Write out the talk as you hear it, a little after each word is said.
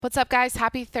What's up, guys?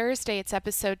 Happy Thursday. It's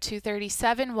episode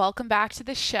 237. Welcome back to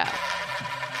the show.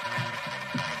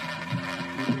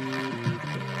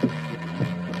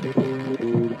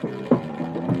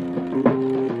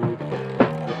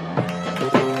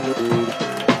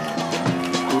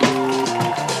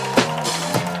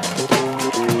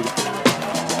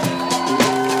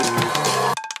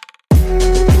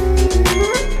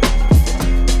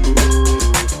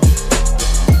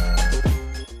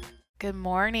 Good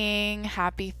morning.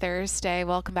 Happy Thursday.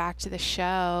 Welcome back to the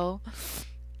show.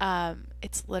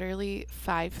 It's literally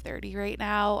 5:30 right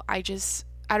now. I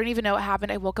don't even know what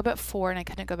happened. I woke up at 4 and I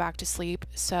couldn't go back to sleep.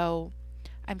 So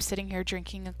I'm sitting here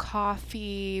drinking a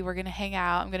coffee. We're going to hang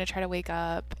out. I'm going to try to wake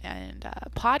up and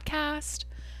podcast.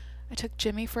 I took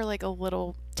Jimmy for like a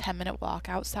little 10-minute walk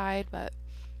outside, but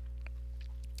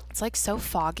it's like so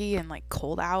foggy and like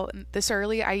cold out and this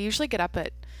early. I usually get up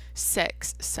at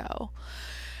 6, so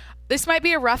this might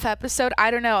be a rough episode.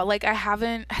 I don't know. Like I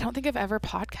don't think I've ever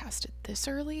podcasted this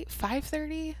early.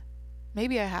 5:30?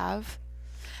 Maybe I have.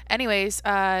 Anyways,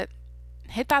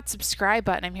 hit that subscribe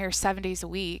button. I'm here 7 days a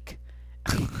week.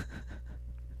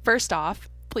 First off,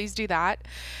 please do that.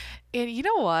 And you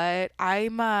know what?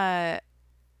 I'm a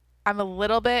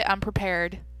little bit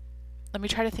unprepared. Let me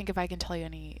try to think if I can tell you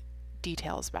any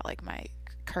details about like my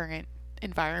current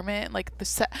environment. Like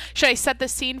should I set the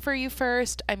scene for you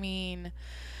first? I mean,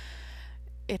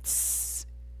 it's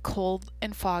cold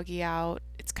and foggy out.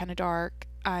 It's kind of dark.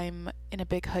 I'm in a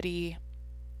big hoodie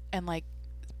and like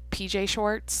PJ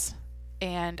shorts,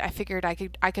 and I figured I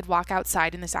could walk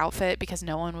outside in this outfit because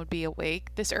no one would be awake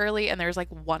this early, and there's like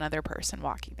one other person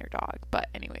walking their dog. But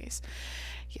anyways,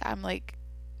 yeah, I'm like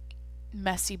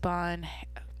messy bun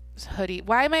hoodie.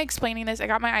 Why am I explaining this? I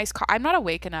got my iced coffee. I'm not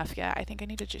awake enough yet. I think I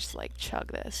need to just like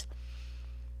chug this.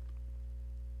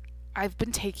 I've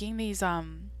been taking these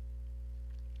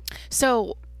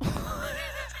so,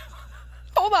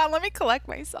 hold on, let me collect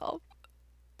myself.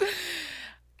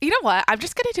 You know what? I'm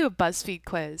just going to do a BuzzFeed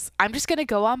quiz. I'm just going to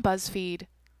go on BuzzFeed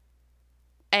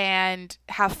and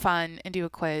have fun and do a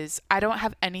quiz. I don't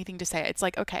have anything to say. It's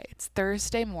like, okay, it's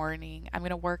Thursday morning. I'm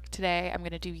going to work today. I'm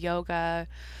going to do yoga.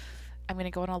 I'm going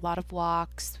to go on a lot of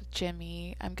walks with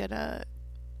Jimmy. I'm going to,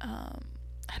 I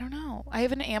don't know. I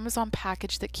have an Amazon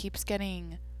package that keeps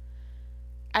getting...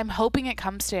 I'm hoping it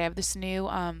comes today. I have this new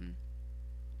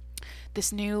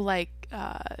like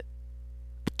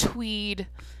tweed,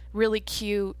 really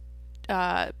cute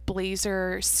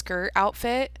blazer skirt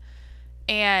outfit,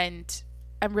 and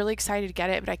I'm really excited to get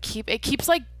it. But it keeps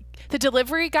like the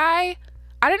delivery guy.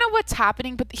 I don't know what's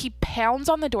happening, but he pounds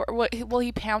on the door. Well,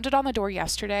 he pounded on the door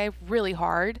yesterday really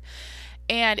hard,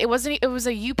 and it was a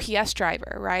UPS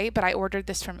driver, right? But I ordered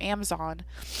this from Amazon.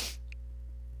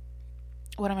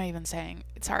 What am I even saying?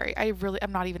 Sorry,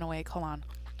 I'm not even awake. Hold on.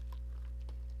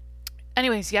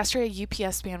 Anyways, yesterday a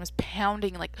UPS man was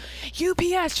pounding, like,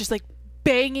 UPS, just like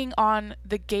banging on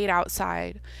the gate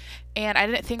outside. And I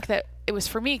didn't think that it was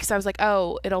for me because I was like,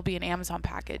 oh, it'll be an Amazon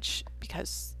package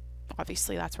because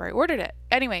obviously that's where I ordered it.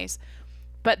 Anyways,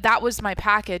 but that was my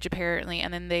package apparently.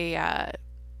 And then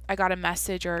I got a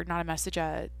message, or not a message,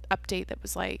 a update that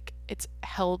was like, it's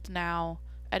held now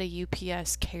at a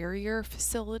UPS carrier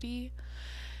facility.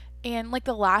 And like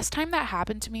the last time that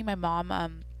happened to me, my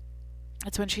mom,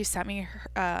 it's when she sent me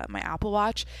my Apple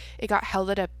Watch. It got held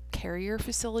at a carrier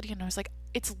facility, and I was like,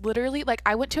 it's literally like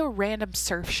I went to a random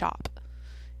surf shop.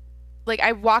 Like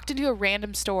I walked into a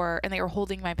random store and they were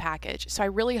holding my package. So I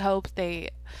really hope they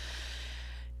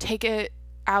take it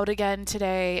out again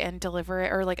today and deliver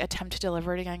it, or like attempt to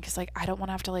deliver it again, because like I don't want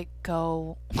to have to like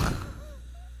go.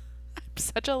 I'm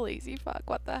such a lazy fuck.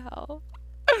 What the hell?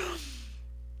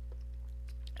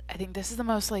 I think this is the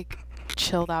most like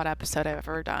chilled out episode I've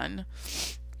ever done.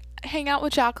 Hang out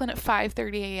with Jacqueline at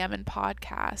 5:30 a.m. and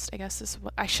podcast. I guess this is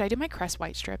what should I do my Crest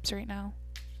White strips right now?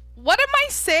 What am I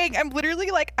saying? I'm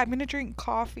literally like, I'm gonna drink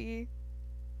coffee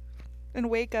and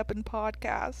wake up and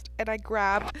podcast. And I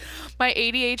grabbed my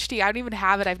ADHD. I don't even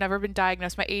have it. I've never been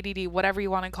diagnosed. My ADD, whatever you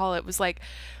want to call it, was like,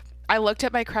 I looked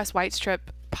at my Crest White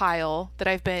strip pile that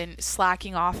I've been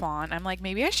slacking off on. I'm like,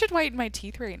 maybe I should whiten my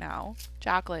teeth right now.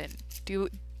 Jacqueline,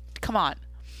 come on.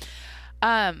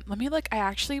 Let me look. I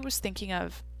actually was thinking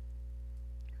of,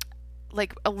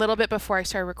 like, a little bit before I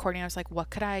started recording, I was like,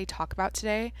 what could I talk about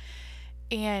today?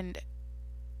 And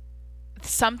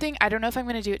something, I don't know if I'm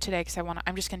going to do it today because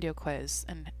I'm just going to do a quiz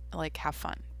and like have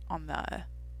fun on the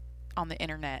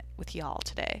internet with y'all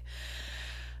today.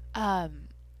 A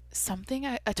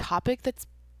topic that's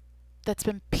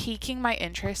been piquing my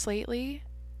interest lately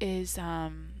is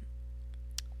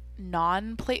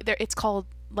it's called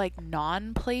like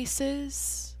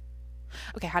non-places.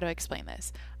 Okay, how do I explain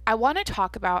this? I want to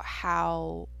talk about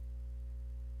how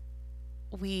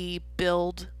we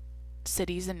build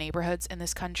cities and neighborhoods in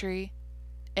this country,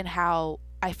 and how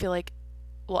I feel like,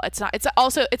 well, it's not, it's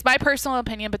also, it's my personal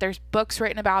opinion, but there's books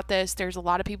written about this. There's a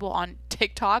lot of people on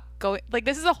TikTok going, like,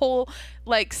 this is a whole,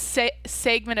 like,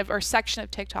 segment of, or section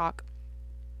of TikTok,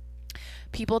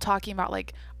 people talking about,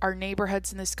 like, our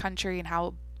neighborhoods in this country and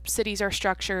how cities are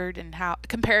structured, and how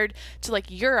compared to, like,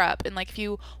 Europe, and, like, if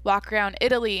you walk around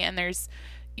Italy and there's,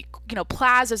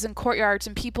 plazas and courtyards,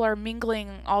 and people are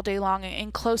mingling all day long and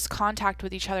in close contact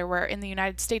with each other, where in the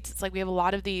United States it's like we have a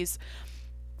lot of these,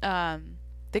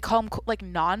 they call them like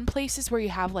non-places, where you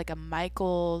have like a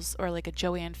Michaels or like a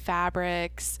Joann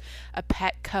Fabrics, a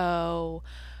Petco,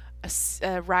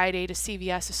 a Rite Aid, a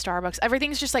CVS, a Starbucks.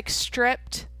 Everything's just like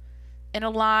stripped in a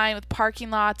line with parking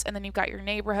lots, and then you've got your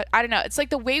neighborhood. I don't know. It's like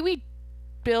the way we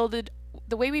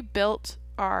built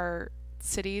our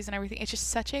cities and everything. It's just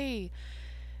such a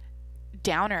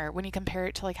downer when you compare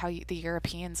it to like how the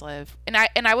Europeans live. And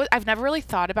I've never really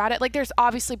thought about it. Like, there's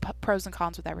obviously pros and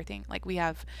cons with everything. Like, we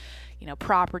have,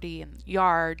 property and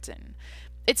yards, and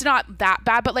it's not that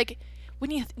bad. But like,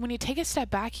 when you take a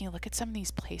step back and you look at some of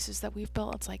these places that we've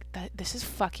built, it's like this is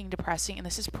fucking depressing. And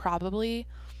this is probably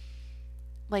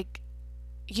like,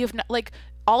 you've not, like,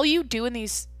 all you do in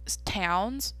these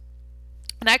towns.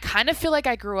 And I kind of feel like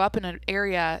I grew up in an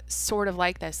area sort of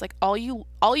like this. Like, all you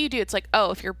do, it's like, oh,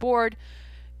 if you're bored,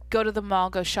 go to the mall,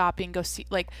 go shopping, go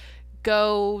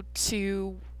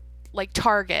to like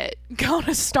Target, go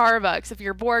to Starbucks. If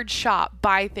you're bored, shop,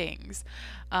 buy things.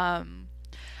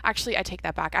 Actually, I take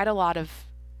that back. I had a lot of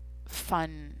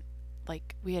fun.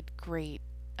 Like, we had great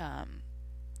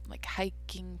like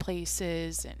hiking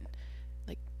places and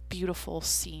like beautiful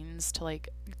scenes to like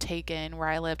take in where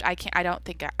I lived.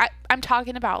 I'm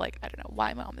talking about, like, I don't know why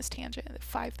I'm on this tangent at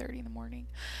 5:30 in the morning.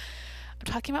 I'm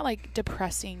talking about like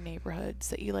depressing neighborhoods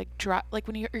that you like drop, like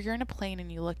when you're in a plane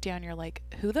and you look down, you're like,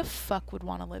 who the fuck would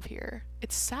want to live here?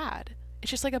 It's sad. It's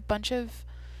just like a bunch of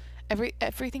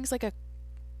everything's like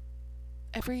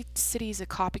every city's a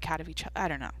copycat of each other. I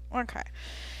don't know. Okay.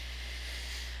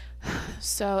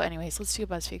 So anyways, let's do a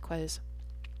BuzzFeed quiz.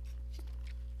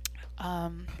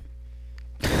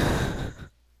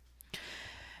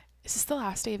 Is this the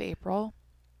last day of April?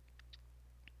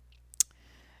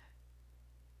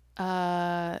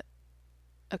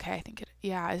 Okay, I think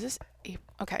yeah, is this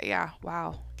April? Okay, yeah,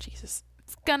 wow, Jesus.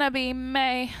 It's gonna be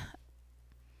May.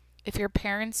 If your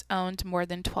parents owned more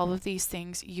than 12 of these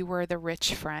things, you were the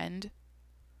rich friend.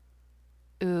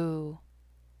 Ooh,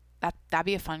 that'd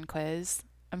be a fun quiz.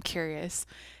 I'm curious.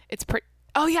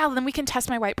 Oh yeah, then we can test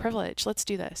my white privilege. Let's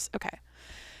do this. Okay.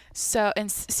 So,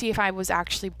 and see if I was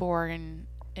actually born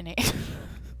in a...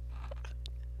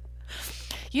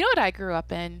 You know what I grew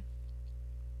up in?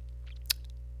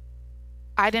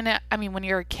 When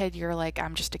you're a kid, you're like,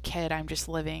 I'm just a kid. I'm just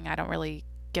living. I don't really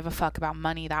give a fuck about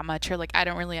money that much. Or like, I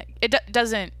don't really... It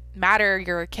doesn't matter.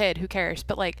 You're a kid. Who cares?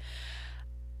 But like,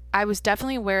 I was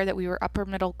definitely aware that we were upper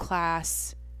middle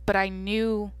class, but I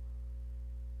knew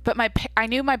my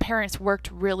parents worked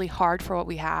really hard for what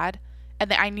we had,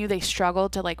 and I knew they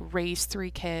struggled to like raise 3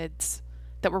 kids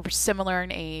that were similar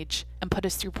in age and put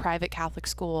us through private Catholic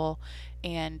school.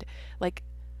 And like,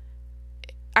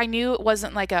 I knew it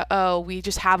wasn't like we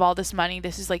just have all this money,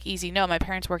 this is like easy. No, my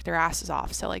parents worked their asses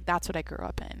off. So like, that's what I grew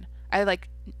up in.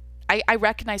 I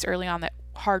recognized early on that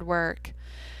hard work,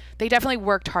 they definitely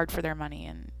worked hard for their money,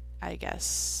 and I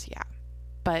guess, yeah,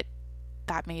 but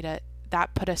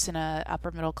that put us in a upper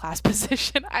middle class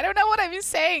position. I don't know what I'm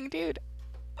saying, dude.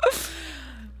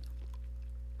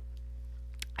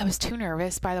 I was too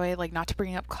nervous, by the way, like, not to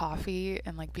bring up coffee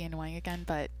and like be annoying again,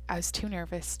 but I was too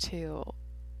nervous to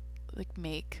like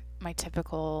make my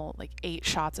typical like 8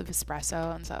 shots of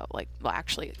espresso. And so like, well,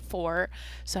 actually 4.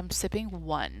 So I'm sipping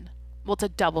 1. Well, it's a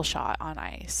double shot on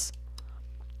ice.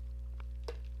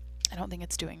 I don't think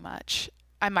it's doing much.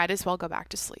 I might as well go back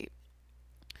to sleep.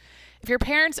 If your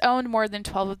parents owned more than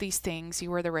 12 of these things, you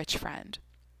were the rich friend.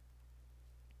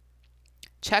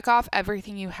 Check off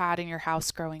everything you had in your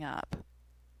house growing up.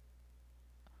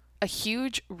 A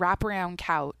huge wraparound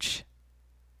couch.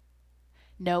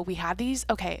 No, we had these.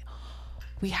 Okay.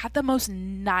 We had the most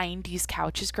 90s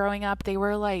couches growing up. They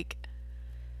were like,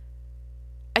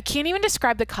 I can't even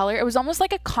describe the color. It was almost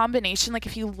like a combination. Like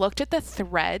if you looked at the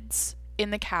threads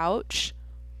in the couch,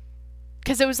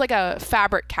 because it was like a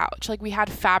fabric couch. Like we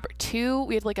had fabric too.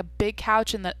 We had like a big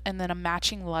couch and then a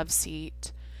matching love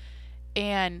seat.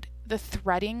 And the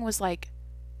threading was like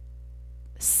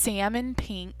salmon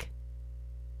pink,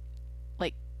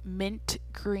 like mint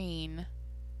green,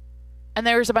 And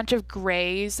there was a bunch of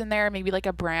grays in there, maybe like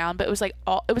a brown, but it was like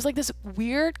it was like this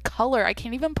weird color. I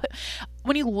can't even put,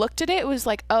 when you looked at it, it was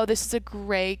like, oh, this is a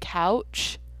gray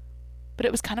couch, but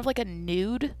it was kind of like a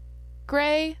nude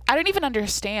gray. I don't even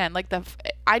understand. Like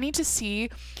I need to see,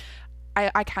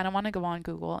 I kind of want to go on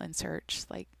Google and search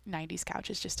like 90s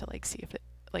couches just to like see if it,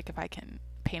 like if I can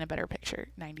paint a better picture.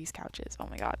 90s couches. Oh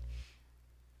my God.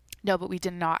 No, but we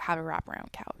did not have a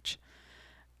wraparound couch.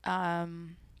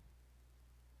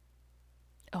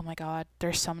 Oh my God,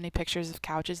 there's so many pictures of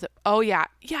couches that, oh yeah,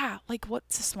 like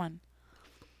what's this one?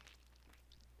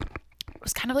 It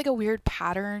was kind of like a weird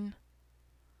pattern.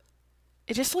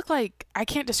 It just looked like, I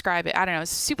can't describe it. I don't know.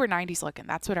 It's super 90s looking.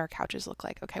 That's what our couches look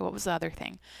like. Okay, what was the other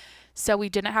thing? So we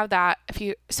didn't have that.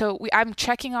 I'm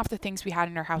checking off the things we had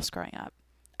in our house growing up.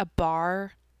 A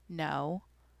bar, no.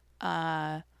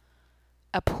 A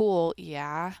pool,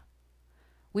 yeah.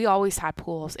 We always had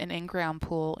pools. An in-ground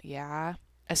pool, yeah.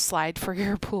 A slide for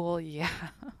your pool, yeah.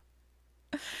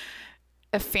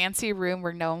 A fancy room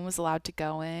where no one was allowed to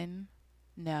go in.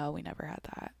 No, we never had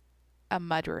that. A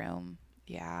mud room,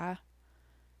 yeah.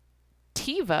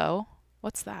 TiVo,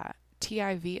 what's that?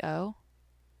 TIVO?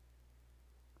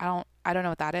 I don't know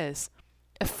what that is.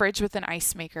 A fridge with an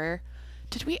ice maker.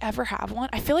 Did we ever have one?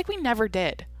 I feel like we never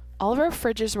did. All of our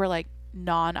fridges were like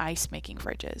non-ice making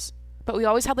fridges. But we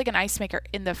always had like an ice maker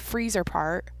in the freezer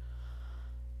part.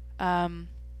 A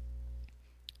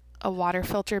water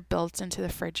filter built into the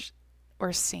fridge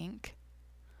or sink.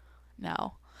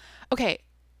 No. Okay.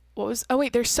 This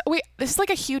is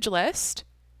like a huge list.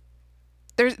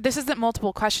 This isn't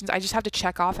multiple questions. I just have to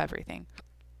check off everything.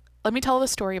 Let me tell the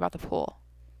story about the pool.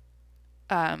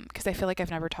 Because I feel like I've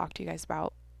never talked to you guys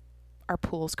about our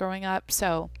pools growing up.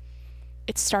 So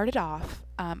it started off,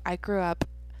 I grew up,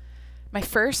 my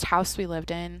first house we lived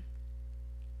in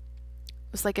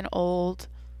was like an old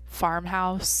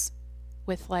farmhouse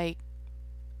with like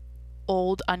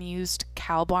old unused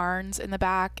cow barns in the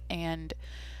back. And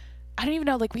I don't even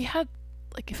know, like we had,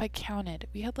 like if I counted,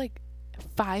 we had like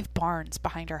 5 barns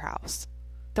behind our house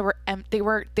that were they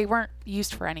weren't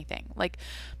used for anything. Like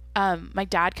my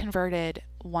dad converted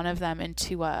one of them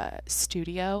into a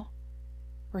studio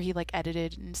where he like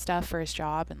edited and stuff for his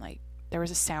job, and like there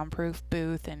was a soundproof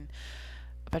booth and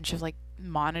a bunch of like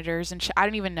monitors and shit. I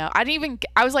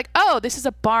was like, oh, this is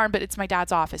a barn, but it's my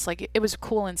dad's office. Like it was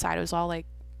cool inside. It was all like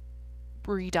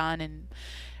redone and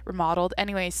remodeled.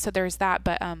 Anyways, so there's that.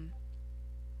 But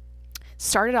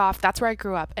started off, that's where I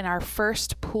grew up. And our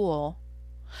first pool,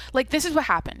 like this is what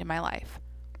happened in my life.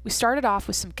 We started off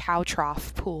with some cow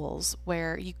trough pools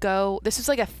where you go, this is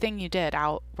like a thing you did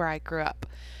out where I grew up.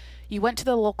 You went to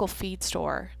the local feed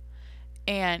store,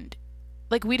 and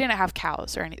like we didn't have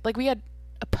cows or anything. Like we had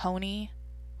a pony,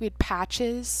 we had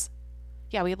Patches.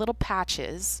 Yeah, we had little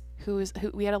Patches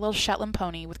we had a little Shetland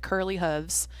pony with curly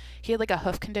hooves. He had like a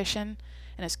hoof condition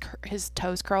and his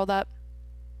toes curled up,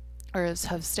 or his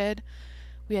hooves did.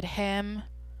 We had him.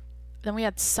 Then we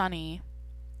had Sunny,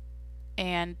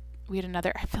 and we had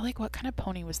another, I feel like, what kind of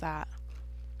pony was that?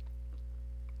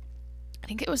 I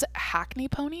think it was a Hackney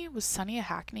pony. Was Sunny a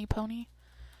Hackney pony?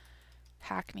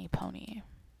 Hackney pony.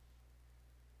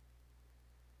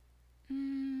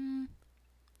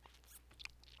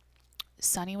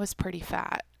 Sunny was pretty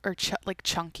fat, or like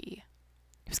chunky.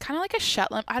 He was kind of like a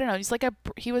Shetland. I don't know.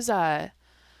 He was a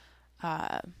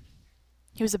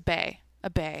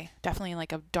bay. Definitely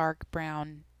like a dark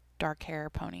brown, dark hair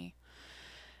pony.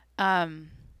 And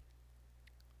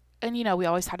you know, we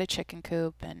always had a chicken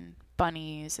coop and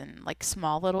bunnies and like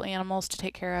small little animals to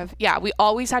take care of. Yeah, we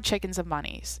always had chickens and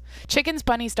bunnies. Chickens,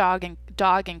 bunnies, dog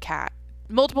and cat.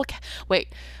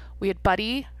 We had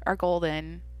Buddy, our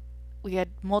golden. We had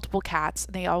multiple cats,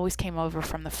 and they always came over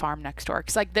from the farm next door.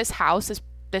 Cause like this house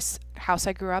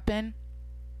I grew up in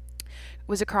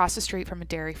was across the street from a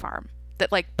dairy farm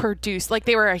that like produced, like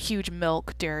they were a huge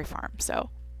milk dairy farm.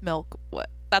 So milk,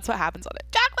 that's what happens on it.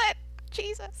 Chocolate,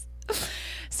 Jesus.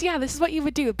 So yeah, this is what you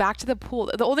would do. Back to the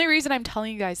pool. The only reason I'm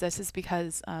telling you guys this is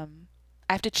because I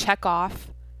have to check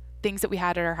off things that we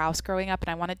had at our house growing up,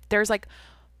 and there's like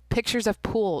pictures of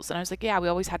pools, and I was like, yeah, we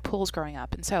always had pools growing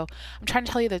up. And so I'm trying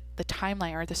to tell you the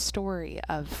timeline or the story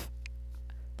of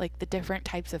like the different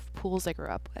types of pools I grew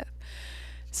up with.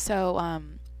 So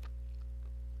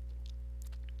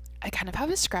I kind of have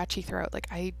a scratchy throat. Like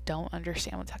I don't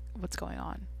understand what's going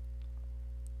on.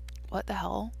 What the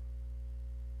hell?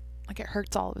 Like it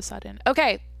hurts all of a sudden.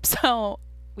 Okay, so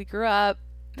we grew up.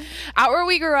 Out where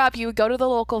we grew up, you would go to the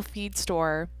local feed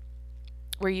store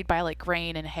where you'd buy like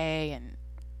grain and hay and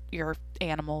your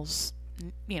animals,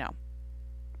 you know,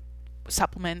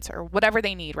 supplements or whatever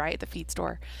they need, right? At the feed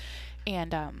store.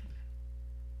 And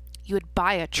you would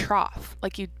buy a trough.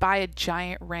 Like you'd buy a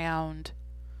giant round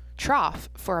trough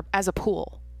for as a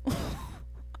pool.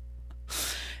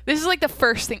 This is like the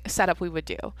first thing setup we would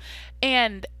do.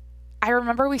 And I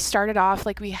remember we started off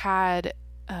like we had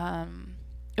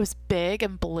it was big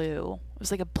and blue. It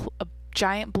was like a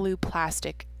giant blue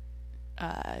plastic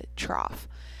trough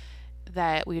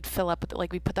that we would fill up with,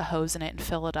 like we put the hose in it and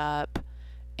fill it up,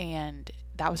 and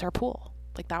that was our pool.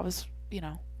 Like that was, we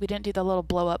didn't do the little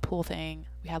blow up pool thing.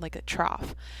 We had like a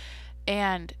trough,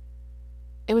 and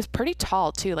it was pretty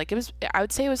tall too. Like I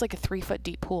would say it was like a 3 foot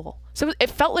deep pool. So it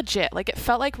felt legit. Like it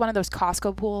felt like one of those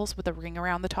Costco pools with a ring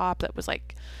around the top that was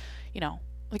like,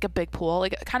 like a big pool.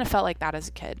 Like it kind of felt like that as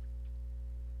a kid.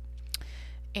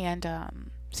 And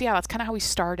so yeah, that's kind of how we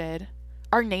started.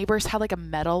 Our neighbors had like a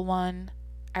metal one.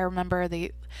 I remember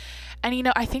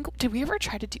and I think, did we ever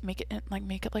try to make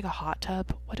it like a hot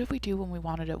tub? What did we do when we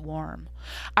wanted it warm?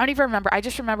 I don't even remember. I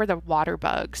just remember the water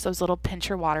bugs, those little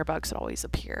pincher water bugs that always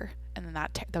appear. And then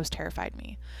those terrified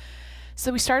me.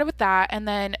 So we started with that. And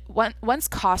then once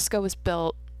Costco was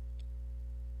built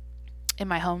in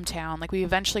my hometown, like we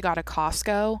eventually got a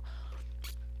Costco,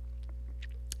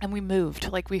 and we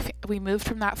moved. Like we moved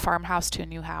from that farmhouse to a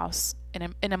new house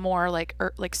in a more like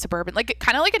suburban, like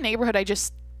kind of like a neighborhood I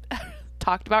just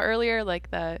talked about earlier,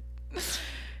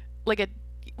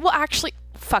 actually,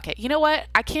 fuck it. You know what?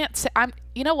 I can't say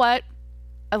you know what?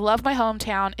 I love my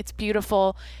hometown. It's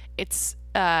beautiful. It's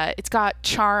got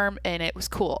charm, and it was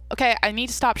cool. Okay, I need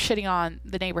to stop shitting on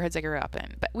the neighborhoods I grew up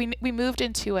in. But we moved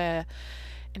into a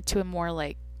more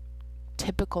like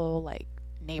typical like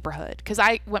neighborhood, because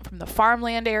I went from the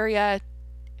farmland area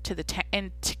to the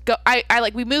and to go.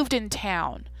 We moved in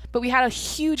town, but we had a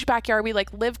huge backyard. We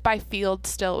like lived by field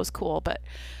still. It was cool, but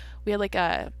we had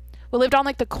we lived on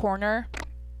like the corner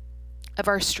of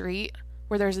our street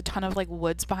where there's a ton of like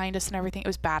woods behind us and everything. It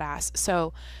was badass.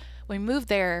 So when we moved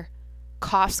there,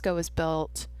 Costco was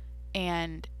built,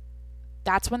 and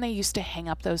that's when they used to hang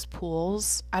up those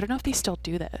pools. I don't know if they still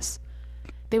do this.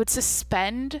 They would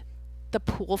suspend the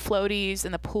pool floaties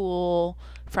in the pool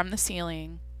from the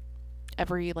ceiling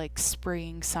every like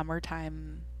spring,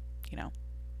 summertime,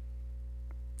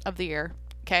 of the year.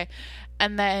 Okay.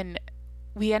 And then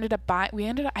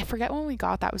I forget when we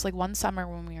got that. It was like one summer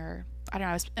when we were, I don't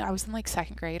know, I was in like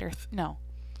second grade no.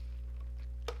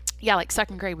 Yeah, like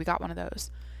second grade, we got one of those.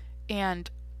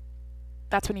 And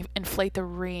that's when you inflate the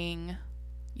ring.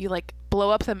 You like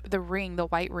blow up the ring, the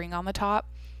white ring on the top,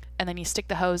 and then you stick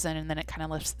the hose in, and then it kind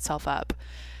of lifts itself up.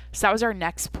 So that was our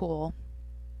next pool.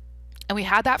 And we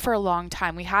had that for a long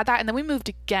time. We had that, and then we moved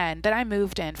again. Then I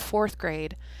moved in fourth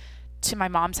grade to my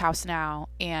mom's house now,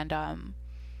 and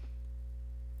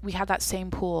we had that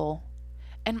same pool.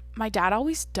 And my dad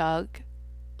always dug,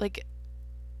 like,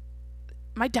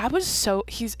 my dad was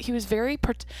he was very,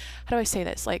 how do I say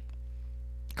this? Like,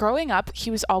 growing up,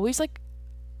 he was always like,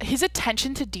 his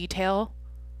attention to detail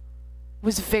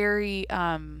was very,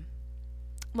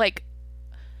 like,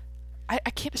 I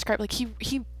can't describe, like,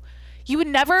 you would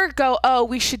never go, oh,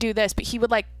 we should do this, but he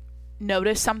would like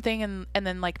notice something and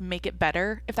then like make it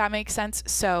better, if that makes sense.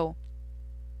 So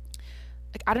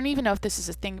like, I don't even know if this is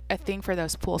a thing for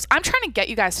those pools. I'm trying to get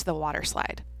you guys to the water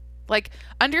slide. Like,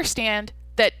 understand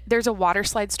that there's a water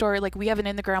slide story. Like, we have an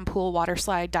in the ground pool, water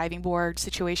slide, diving board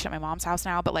situation at my mom's house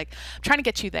now, but like, I'm trying to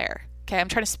get you there. Okay. I'm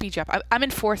trying to speed you up. I'm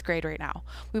in fourth grade right now.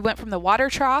 We went from the water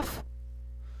trough.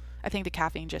 I think the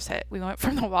caffeine just hit. We went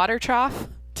from the water trough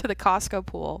to the Costco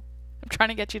pool. I'm trying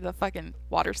to get you to the fucking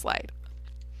water slide.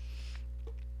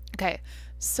 Okay.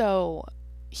 So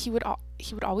he would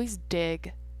always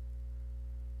dig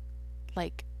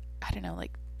like, I don't know,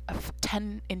 like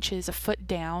 10 inches, a foot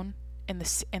down in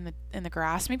the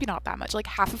grass, maybe not that much, like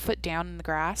half a foot down in the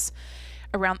grass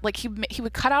around, like he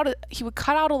would cut out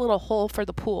a little hole for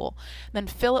the pool, then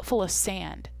fill it full of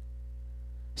sand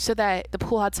so that the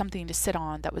pool had something to sit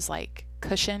on that was like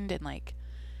cushioned and like,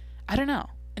 I don't know,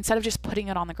 instead of just putting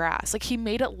it on the grass. Like, he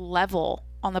made it level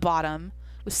on the bottom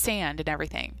with sand and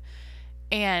everything.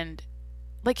 And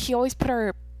like, he always put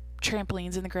our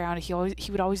trampolines in the ground. He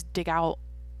would always dig out.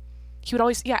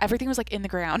 Yeah, everything was like in the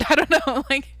ground. I don't know,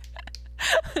 like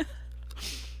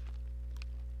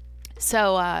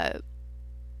so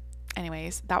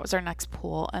anyways, that was our next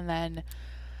pool. And then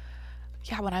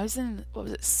yeah, when I was in, what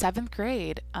was it, 7th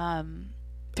grade,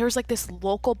 there was like this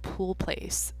local pool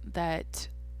place that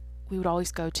we would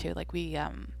always go to. Like, we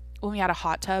when we had a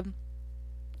hot tub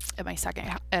at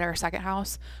our second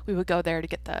house, we would go there to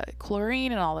get the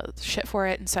chlorine and all the shit for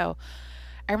it. And so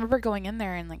I remember going in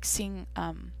there and like seeing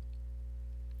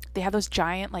they have those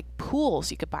giant like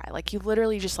pools you could buy. Like, you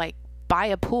literally just like buy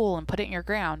a pool and put it in the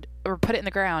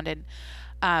ground. And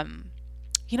I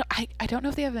don't know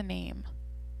if they have a name.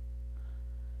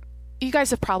 You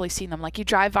guys have probably seen them. Like, you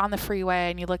drive on the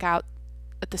freeway and you look out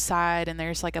at the side and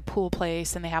there's like a pool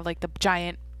place and they have like the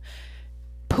giant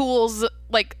pools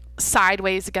like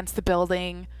sideways against the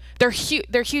building. They're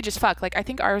huge as fuck. Like, I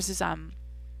think ours is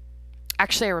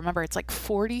actually, I remember it's like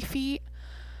 40 feet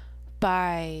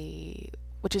by,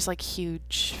 which is like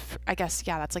huge. I guess,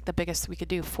 yeah, that's like the biggest we could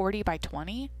do. 40 by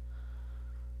 20.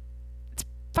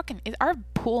 Our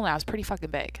pool now is pretty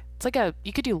fucking big. It's like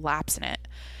you could do laps in it.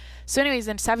 So anyways,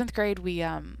 in 7th grade, we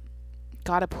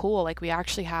got a pool. Like, we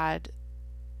actually had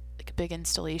like a big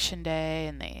installation day,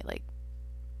 and they like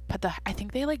I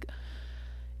think they like,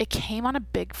 it came on a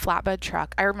big flatbed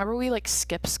truck. I remember we like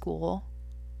skipped school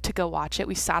to go watch it.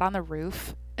 We sat on the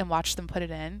roof and watched them put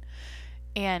it in.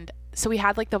 And so we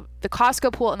had like the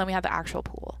Costco pool, and then we had the actual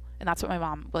pool. And that's what my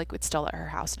mom like would still at her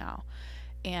house now.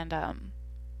 And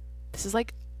this is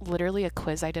like literally a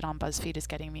quiz I did on BuzzFeed is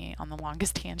getting me on the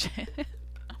longest tangent.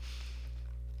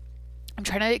 I'm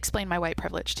trying to explain my white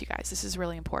privilege to you guys. This is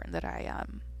really important that I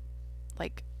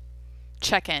like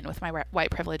check in with my white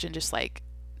privilege and just like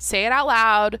say it out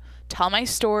loud, tell my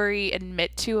story,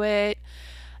 admit to it,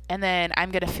 and then I'm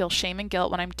gonna feel shame and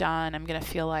guilt when I'm done. I'm gonna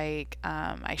feel like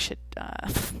I should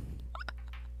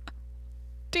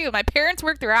dude, my parents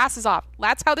worked their asses off.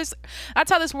 That's how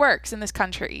this works in this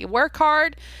country. You work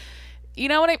hard, you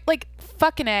know what, like,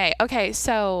 fucking A. Okay,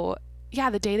 so yeah,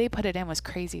 the day they put it in was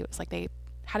crazy. It was like they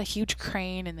had a huge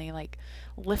crane and they like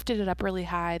lifted it up really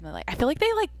high, and I feel like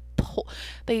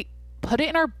they put it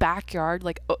in our backyard.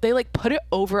 Like, they like put it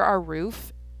over our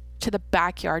roof to the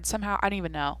backyard somehow. I don't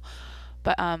even know,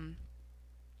 but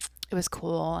it was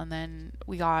cool. And then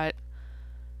I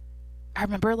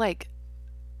remember, like,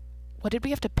 what did we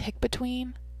have to pick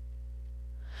between?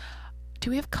 Do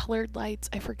we have colored lights?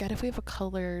 I forget if we have a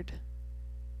colored.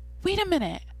 Wait a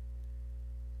minute.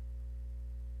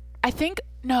 I think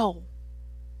no.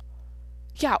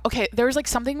 Yeah, okay, there was like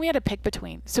something we had to pick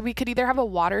between. So we could either have a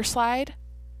water slide.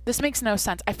 This makes no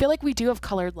sense. I feel like we do have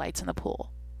colored lights in the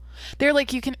pool. They're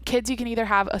like, you can either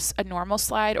have a normal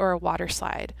slide or a water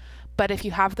slide. But if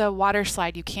you have the water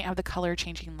slide, you can't have the color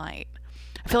changing light.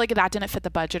 I feel like that didn't fit the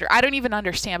budget, or I don't even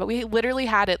understand, but we literally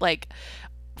had it like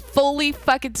fully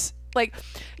fucking like,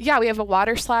 yeah, we have a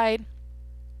water slide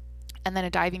and then a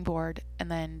diving board,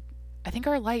 and then I think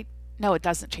our light, no, it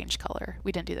doesn't change color.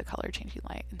 We didn't do the color changing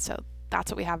light. And so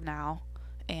that's what we have now.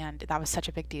 And that was such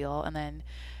a big deal. And then,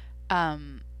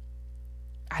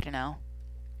 I don't know.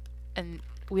 And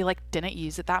we like didn't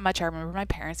use it that much. I remember my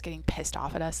parents getting pissed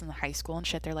off at us in the high school and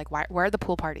shit. They're like, where are the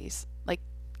pool parties? Like,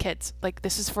 kids, like,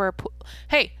 this is for a pool.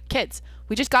 Hey, kids,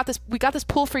 we got this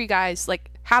pool for you guys.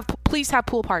 Like, please have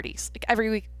pool parties like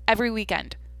every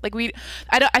weekend. Like,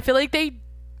 I feel like they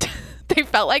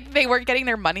felt like they weren't getting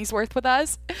their money's worth with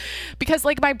us, because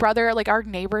like my brother, like our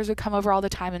neighbors would come over all the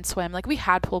time and swim. Like, we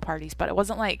had pool parties, but it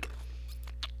wasn't like,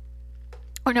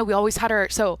 or no, we always had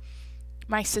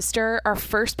my sister, our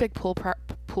first big pool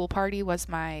party was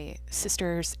my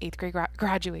sister's 8th grade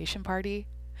graduation party.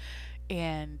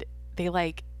 And they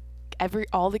like,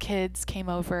 all the kids came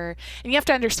over, and you have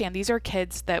to understand, these are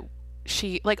kids that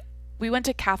we went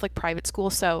to Catholic private school.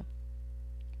 So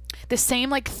the same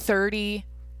like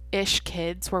 30-ish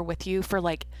kids were with you for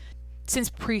like, since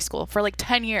preschool, for like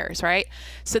 10 years, right?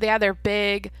 So they had their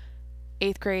big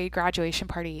 8th grade graduation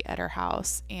party at our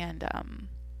house. And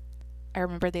I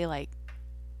remember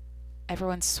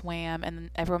everyone swam, and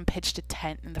then everyone pitched a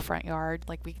tent in the front yard.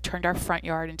 Like, we turned our front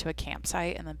yard into a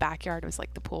campsite, and the backyard was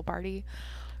like the pool party.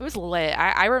 It was lit.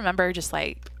 I remember just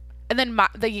like, and then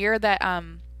the year that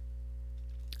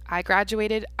I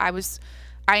graduated, I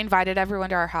invited everyone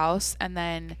to our house, and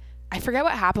then I forget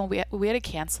what happened. We had to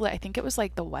cancel it. I think it was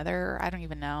like the weather. I don't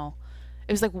even know.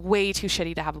 It was like way too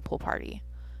shitty to have a pool party.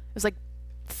 It was like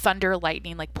thunder,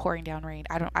 lightning, like pouring down rain.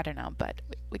 I don't know, but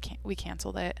we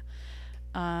canceled it.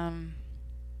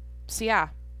 So yeah,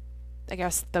 I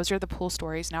guess those are the pool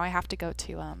stories. Now I have to go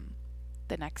to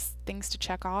the next things to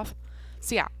check off.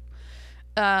 So yeah,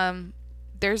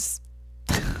 there's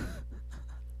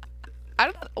I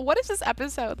don't know, what is this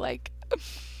episode like?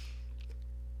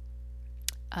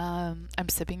 I'm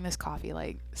sipping this coffee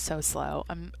like so slow.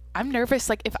 I'm nervous.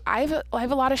 Like, if I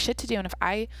have a lot of shit to do, and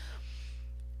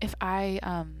if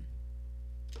I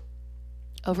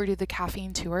overdo the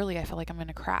caffeine too early, I feel like I'm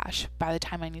gonna crash by the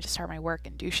time I need to start my work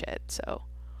and do shit. So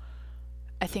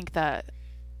I think that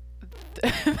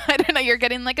I don't know, you're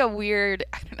getting like a weird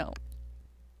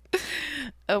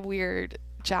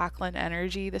Jacqueline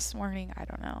energy this morning. I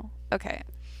don't know. Okay,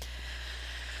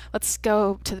 Let's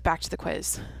go back to the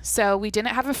quiz. So we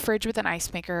didn't have a fridge with an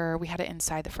ice maker. We had it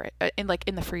inside the fridge,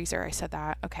 in the freezer. I said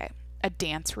that. Okay. A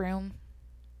dance room.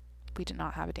 We did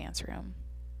not have a dance room.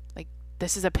 Like,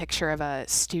 this is a picture of a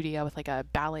studio with like a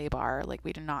ballet bar. Like,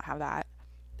 we did not have that.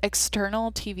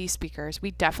 External TV speakers.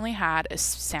 We definitely had a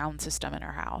sound system in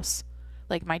our house.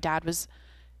 Like, my dad was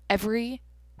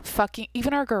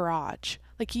even our garage.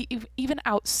 Like, even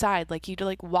outside, like, you'd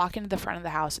like walk into the front of the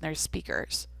house and there's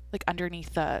speakers. Like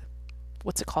underneath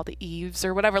what's it called, the eaves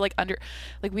or whatever, like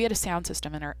we had a sound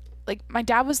system in our, like, my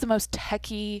dad was the most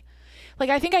techie. Like,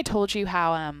 I think I told you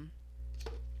how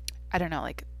I don't know,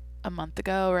 like a month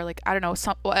ago, or like, I don't know,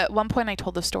 at one point I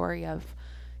told the story of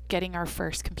getting our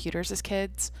first computers as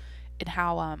kids, and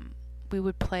how we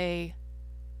would play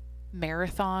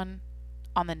Marathon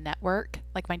on the network.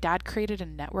 Like, my dad created a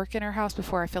network in our house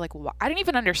before. I feel like, I didn't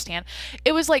even understand.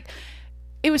 It was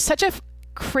such a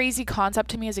crazy concept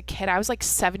to me as a kid. I was like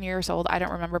 7 years old. I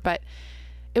don't remember, but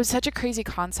it was such a crazy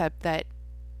concept that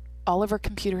all of our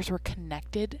computers were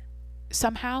connected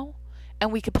somehow,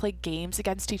 and we could play games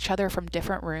against each other from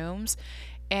different rooms.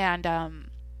 And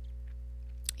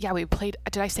yeah, we played.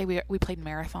 Did I say we played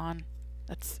Marathon?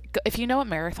 If you know what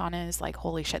Marathon is, like,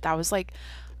 holy shit, that was like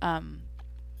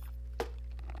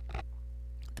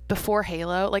before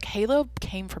Halo. Like, Halo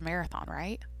came from Marathon,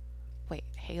 right? Wait,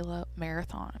 Halo,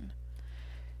 Marathon.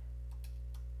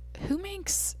 Who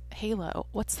makes Halo?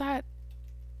 What's that?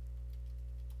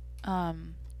 It's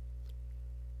on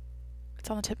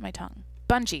the tip of my tongue.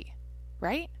 Bungie,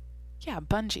 right? Yeah,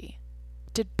 Bungie.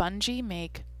 Did Bungie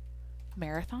make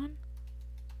Marathon?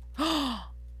 Oh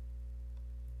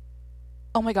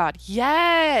my god,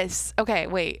 yes! Okay,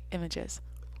 wait, images.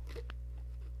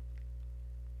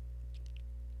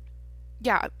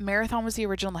 Yeah, Marathon was the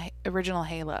original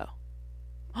Halo.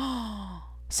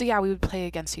 So yeah, we would play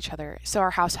against each other. So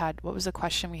our house had, what was the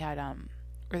question we had,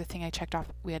 or the thing I checked off?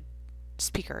 We had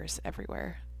speakers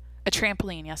everywhere. A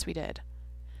trampoline, yes we did.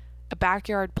 A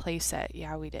backyard play set,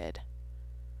 yeah we did.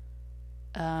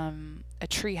 A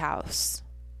tree house.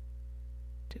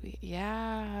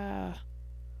 Yeah.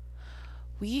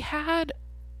 We had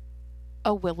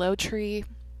a willow tree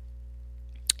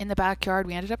in the backyard.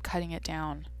 We ended up cutting it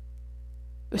down.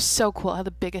 It was so cool. It had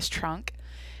the biggest trunk.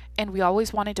 And we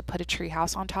always wanted to put a tree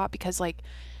house on top because, like,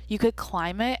 you could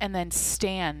climb it and then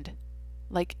stand.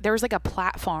 Like, there was like a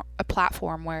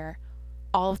platform where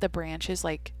all of the branches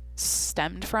like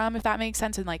stemmed from, if that makes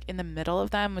sense. And like in the middle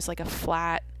of them was like a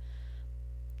flat,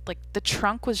 like the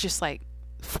trunk was just like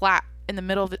flat in the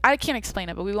middle of it. I can't explain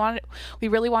it, but we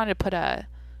really wanted to put a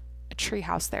tree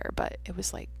house there, but it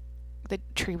was like the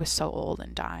tree was so old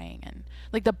and dying, and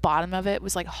like the bottom of it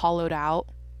was like hollowed out.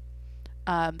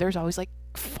 There's always like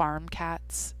farm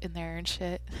cats in there and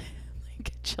shit,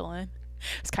 like chilling.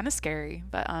 It's kind of scary,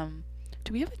 but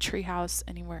do we have a tree house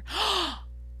anywhere?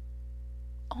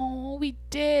 Oh, we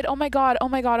did. Oh my god. Oh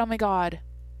my god. Oh my god.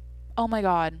 Oh my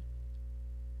god.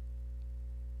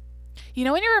 You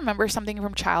know when you remember something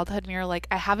from childhood and you're like,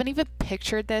 I haven't even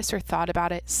pictured this or thought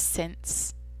about it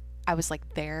since I was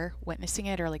like there witnessing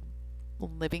it or like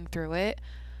living through it?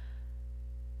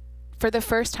 For the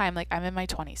first time, like, I'm in my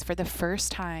 20s, for the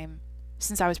first time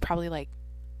since I was probably like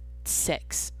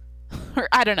 6 or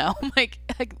I don't know, like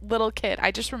a little kid,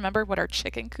 I just remembered what our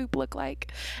chicken coop looked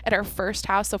like at our first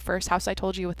house, the first house I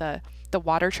told you with the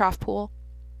water trough pool.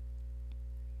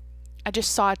 I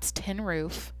just saw its tin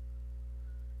roof,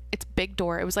 its big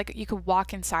door. It was like you could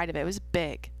walk inside of it. It was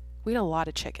big. We had a lot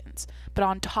of chickens, but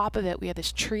on top of it we had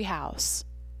this tree house,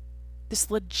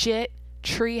 this legit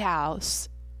tree house.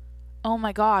 Oh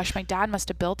my gosh, my dad must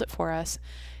have built it for us.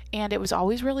 And it was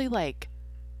always really like,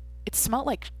 it smelled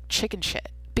like chicken shit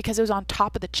because it was on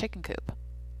top of the chicken coop.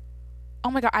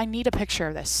 Oh my god, I need a picture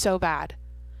of this so bad.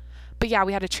 But yeah,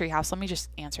 we had a tree house. Let me just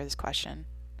answer this question.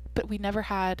 But we never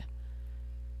had,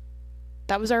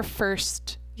 that was our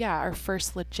first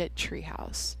legit tree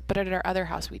house. But at our other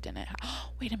house we didn't.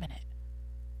 Oh, wait a minute.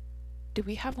 Did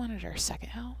we have one at our second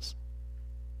house?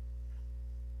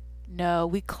 No,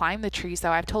 we climbed the trees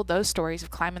though. I've told those stories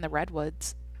of climbing the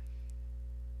redwoods.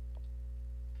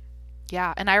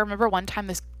 Yeah, and I remember one time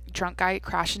this drunk guy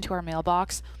crashed into our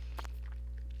mailbox.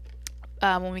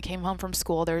 When we came home from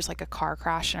school, there was like a car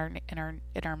crash in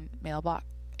our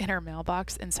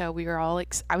mailbox, and so we were all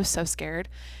like, I was so scared,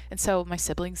 and so my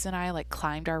siblings and I like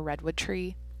climbed our redwood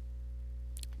tree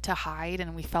to hide,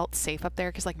 and we felt safe up there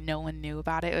because like no one knew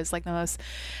about it. It was like the most,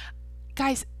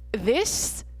 guys,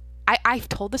 this, I've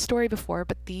told the story before,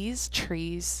 but these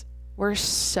trees were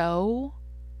so,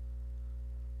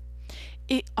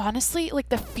 it honestly, like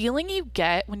the feeling you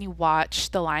get when you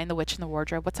watch The Lion, the Witch, and the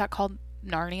Wardrobe, what's that called?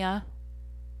 Narnia?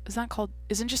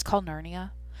 isn't just called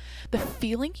Narnia? The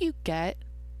feeling you get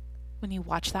when you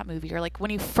watch that movie, or like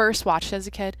when you first watched it as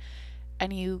a kid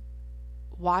and you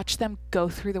watch them go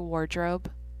through the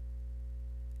wardrobe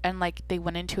and like they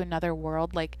went into another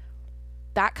world, like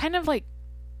that kind of like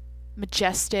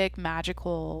majestic,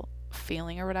 magical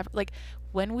feeling or whatever. Like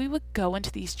when we would go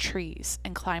into these trees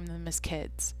and climb them as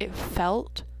kids, it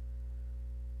felt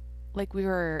like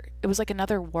it was like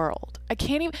another world. I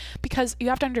can't even, because you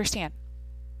have to understand,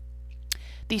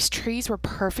 these trees were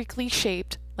perfectly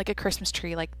shaped like a Christmas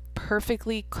tree, like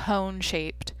perfectly cone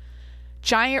shaped,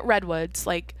 giant redwoods,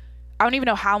 like I don't even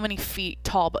know how many feet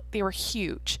tall, but they were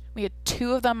huge. We had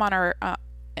two of them on our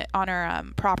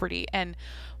property, and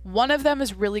one of them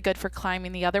is really good for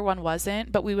climbing, the other one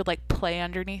wasn't, but we would like play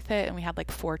underneath it and we had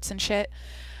like forts and shit.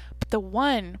 But the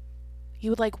one, you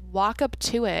would like walk up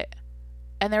to it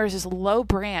and there was this low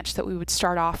branch that we would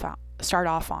start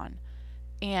off on,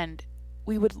 and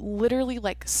we would literally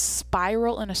like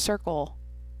spiral in a circle.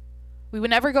 We would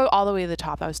never go all the way to the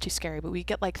top, that was too scary, but we'd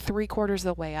get like 3/4 of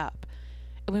the way up,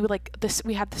 and we would like this,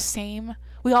 we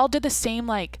all did the same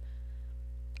like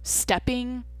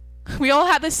stepping. We all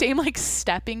had the same like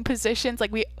stepping positions.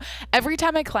 Like every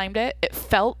time I climbed it, it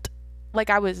felt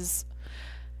like it was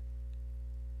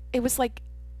like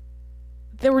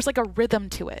there was like a rhythm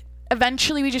to it.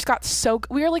 Eventually we just got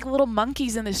we were like little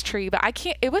monkeys in this tree, but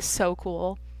it was so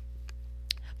cool.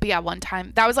 But yeah, one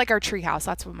time, that was like our tree house.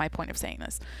 That's what my point of saying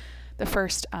this. The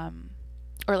first,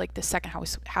 or like the second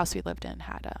house we lived in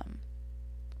had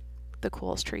the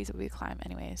coolest trees that we could climb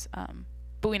anyways.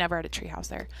 But we never had a tree house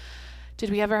there. Did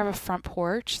we ever have a front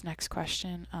porch? Next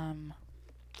question.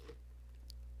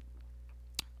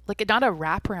 Like not a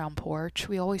wraparound porch.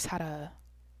 We always had a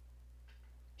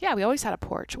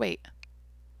porch. Wait.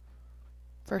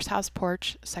 First house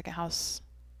porch, second house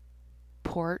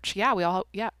porch. Yeah,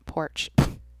 porch.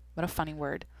 What a funny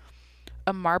word.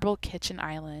 A marble kitchen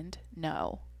island.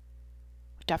 No.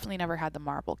 Definitely never had the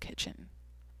marble kitchen.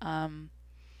 All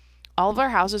of our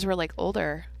houses were like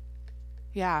older.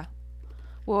 Yeah.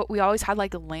 Well, we always had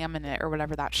like laminate or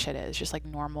whatever that shit is. Just like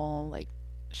normal, like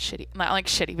shitty. Not like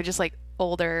shitty, but just like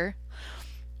older.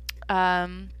 A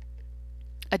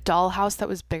dollhouse that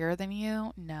was bigger than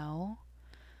you? No.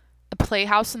 A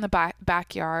playhouse in the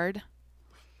backyard?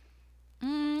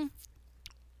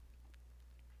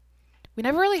 We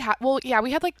never really had. Well, yeah,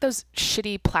 we had like those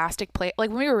shitty plastic play.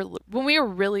 Like when we were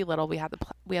really little, we had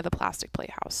the plastic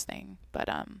playhouse thing, but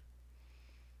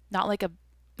not like a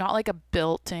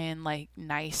built-in like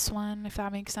nice one, if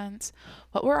that makes sense.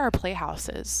 What were our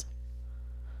playhouses?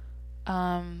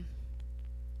 Tents.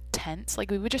 Like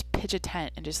we would just pitch a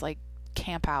tent and just like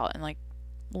camp out and like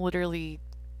literally,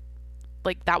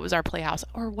 like that was our playhouse.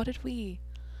 Or what did we?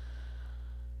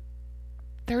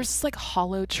 There was this like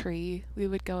hollow tree we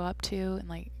would go up to and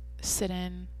like sit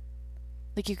in.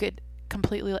 Like you could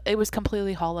it was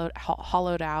completely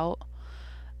hollowed out.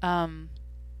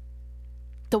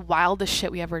 The wildest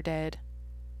shit we ever did,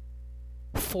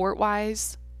 fort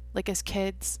wise, like as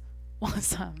kids,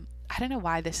 was I don't know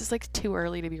why this is like too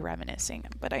early to be reminiscing,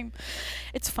 but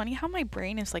it's funny how my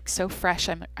brain is like so fresh.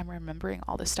 I'm remembering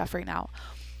all this stuff right now.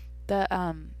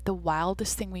 The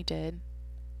wildest thing we did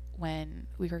when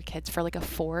we were kids for like a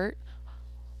fort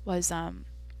was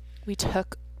we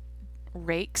took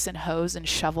rakes and hoes and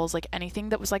shovels, like anything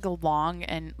that was like long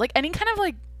and like any kind of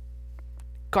like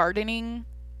gardening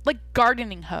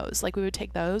hose, like we would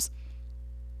take those,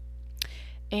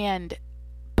 and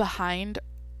behind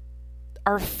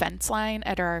our fence line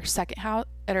at our second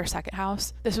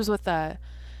house, this was with the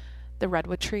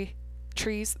redwood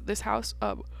trees, this house,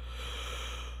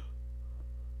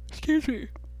 excuse me,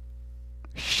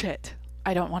 shit,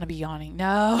 I don't want to be yawning,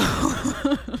 no.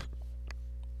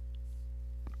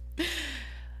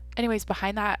 Anyways,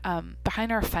 behind that,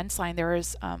 behind our fence line, there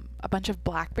was a bunch of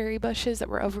blackberry bushes that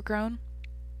were overgrown.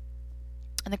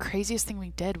 And the craziest thing we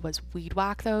did was weed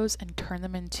whack those and turn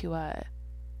them into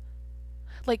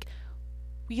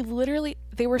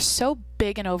they were so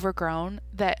big and overgrown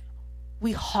that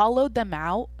we hollowed them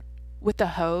out with the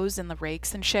hose and the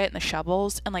rakes and shit and the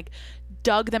shovels and like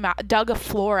dug a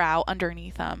floor out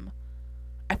underneath them.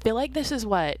 I feel like this is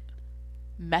what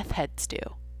meth heads do.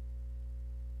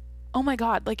 Oh my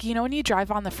God. Like, you know, when you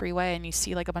drive on the freeway and you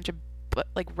see like a bunch of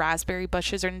like raspberry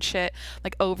bushes and shit,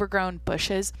 like overgrown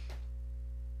bushes.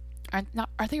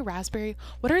 Are they raspberry?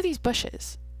 What are these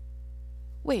bushes?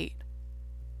 Wait.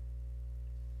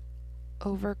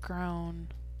 Overgrown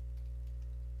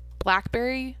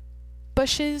blackberry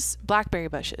bushes? Blackberry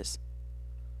bushes.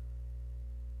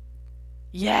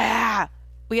 Yeah.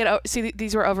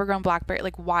 These were overgrown blackberry,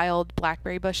 like wild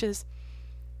blackberry bushes.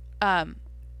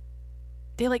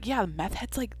 they like, yeah, the meth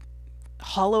heads like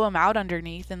hollow them out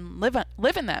underneath and live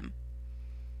in them.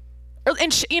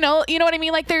 And you know what I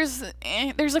mean? Like there's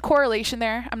a correlation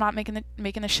there. I'm not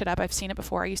making this shit up. I've seen it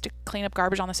before. I used to clean up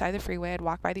garbage on the side of the freeway. I'd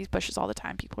walk by these bushes all the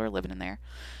time. People are living in there.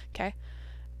 Okay.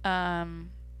 I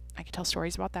could tell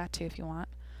stories about that too if you want.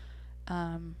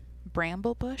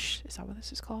 Bramble bush, is that what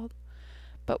this is called?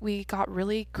 But we got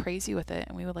really crazy with it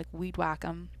and we would like weed whack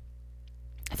them.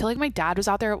 I feel like my dad was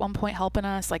out there at one point helping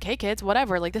us, like, hey kids,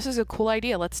 whatever, like this is a cool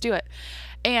idea, let's do it.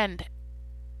 And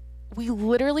we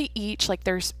literally each, like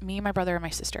there's me, my brother, and my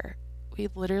sister. We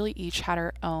literally each had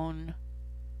our own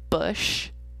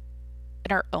bush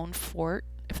and our own fort,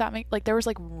 if that makes, like there was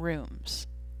like rooms.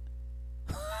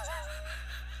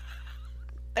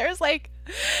 There's like,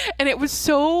 and it was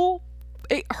so,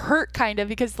 it hurt kind of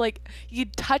because like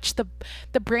you'd touch the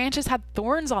branches had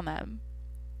thorns on them.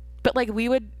 But like we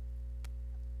would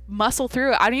muscle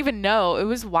through it. I don't even know. It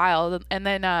was wild. And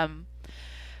then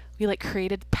we like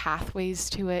created pathways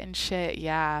to it and shit.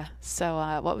 Yeah.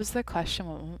 So what was the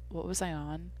question? What was I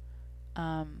on?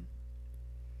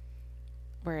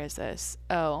 Where is this?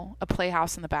 Oh, a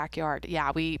playhouse in the backyard.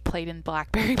 Yeah, we played in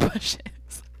blackberry bushes.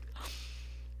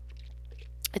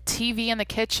 A TV in the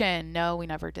kitchen. No, we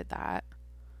never did that.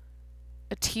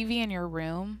 A TV in your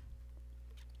room.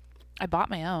 I bought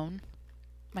my own.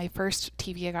 My first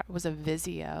TV I got was a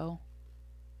Vizio.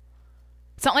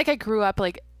 It's not like I grew up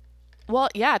like, well,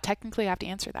 yeah, technically I have to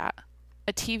answer that.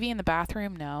 A TV in the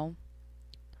bathroom? No.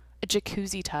 A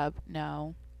jacuzzi tub?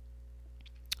 No.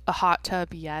 A hot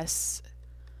tub? Yes.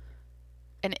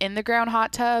 An in-the-ground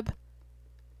hot tub?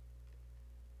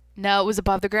 No, it was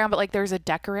above the ground, but like there was a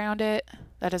deck around it.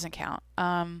 That doesn't count.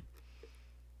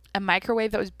 A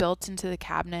microwave that was built into the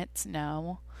cabinets?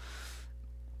 No.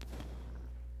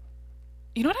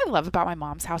 You know what I love about my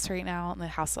mom's house right now, and the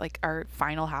house, like our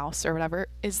final house or whatever,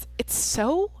 is it's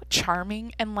so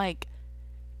charming and like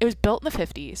it was built in the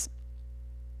 50s.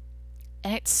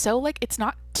 And it's so like it's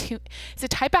a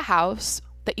type of house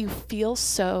that you feel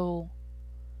so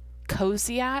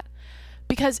cozy at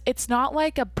because it's not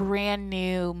like a brand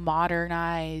new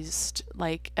modernized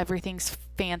like everything's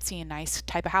fancy and nice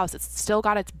type of house. It's still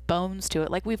got its bones to it.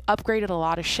 Like we've upgraded a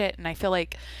lot of shit and I feel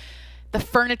like the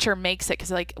furniture makes it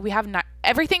because like we have not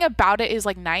everything about it is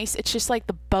like nice. It's just like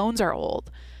the bones are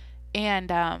old.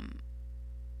 And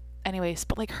anyways,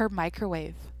 but like her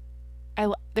microwave,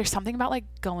 there's something about like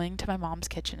going to my mom's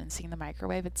kitchen and seeing the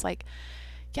microwave. It's like,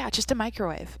 yeah, it's just a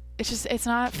microwave. It's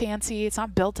not fancy, it's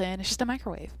not built in, it's just a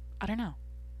microwave. I don't know.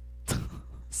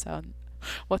 So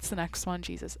what's the next one?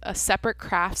 Jesus. A separate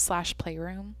craft /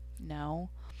 playroom? No.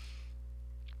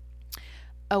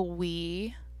 A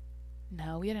Wii?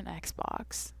 No, we had an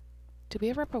Xbox. Did we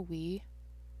ever have a Wii?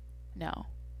 No.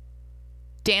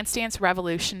 Dance Dance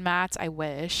Revolution mats? I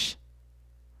wish.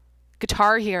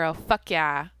 Guitar Hero? Fuck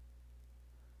yeah.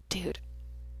 Dude.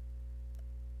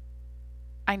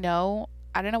 I don't know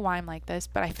why I'm like this,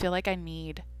 but I feel like I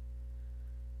need.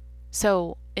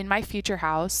 So, in my future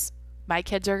house, my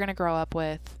kids are going to grow up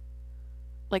with,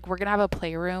 like, we're going to have a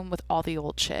playroom with all the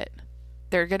old shit.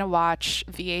 They're going to watch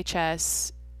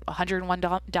VHS, 101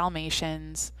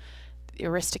 Dalmatians, the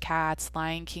Aristocats,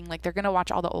 Lion King. Like, they're going to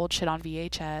watch all the old shit on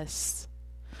VHS.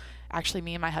 Actually,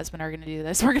 me and my husband are going to do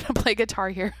this. We're going to play Guitar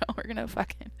Hero. We're going to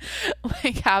fucking,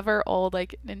 like, have our old,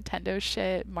 like, Nintendo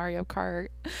shit, Mario Kart.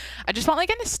 I just want, like,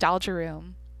 a nostalgia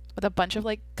room with a bunch of,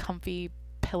 like, comfy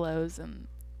pillows and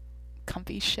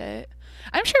comfy shit.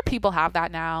 I'm sure people have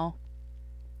that now.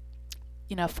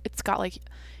 You know, it's got, like,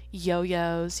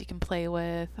 yo-yos you can play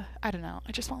with. I don't know.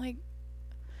 I just want, like,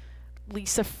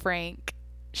 Lisa Frank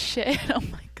shit. Oh,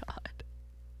 my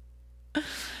God.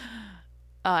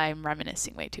 I'm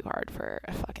reminiscing way too hard for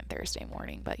a fucking Thursday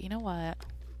morning, but you know what?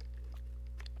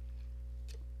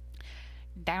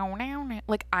 Down.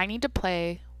 Like, I need to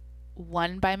play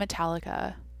One by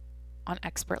Metallica on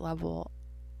expert level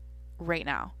right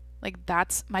now. Like,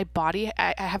 that's my body.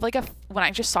 I have like when I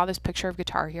just saw this picture of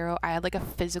Guitar Hero, I had like a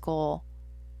physical,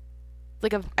 I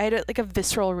had like a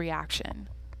visceral reaction.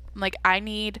 I'm like,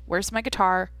 where's my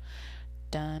guitar?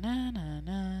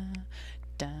 Da-na-na-na.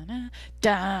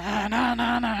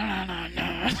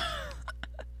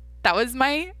 That was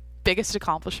my biggest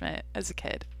accomplishment as a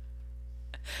kid.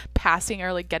 Passing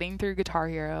or like getting through Guitar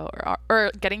Hero or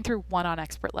getting through one on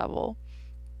expert level.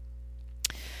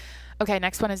 Okay,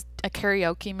 next one is a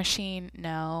karaoke machine.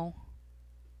 No.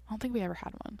 I don't think we ever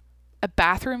had one. A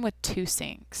bathroom with 2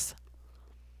 sinks.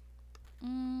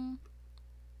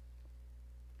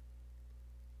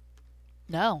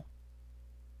 No.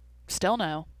 Still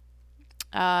no.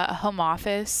 A home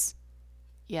office.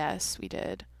 Yes, we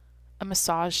did. A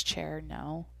massage chair,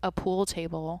 no. A pool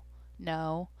table,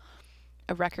 no.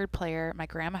 A record player, my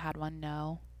grandma had one,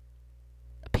 no.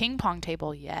 A ping pong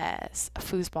table, yes. A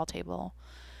foosball table,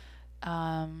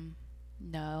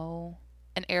 no.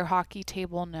 An air hockey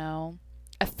table, no.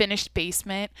 A finished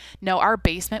basement, no. Our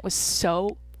basement was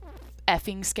so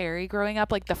effing scary growing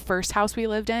up. Like the first house we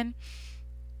lived in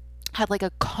had like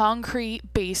a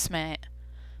concrete basement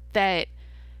that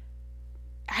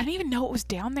I didn't even know what was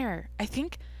down there. I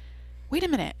think, wait a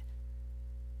minute.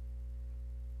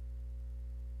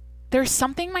 There's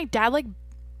something my dad like,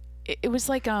 it was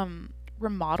like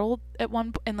remodeled at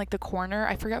one in like the corner.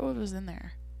 I forgot what was in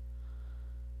there.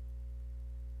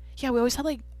 Yeah, we always had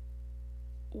like,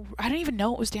 I don't even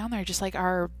know what was down there. Just like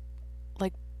our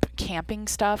like camping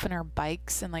stuff and our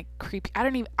bikes and like creepy. I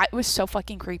don't even. It was so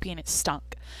fucking creepy and it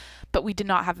stunk. But we did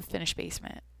not have a finished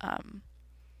basement.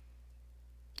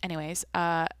 Anyways,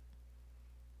 a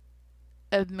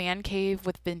man cave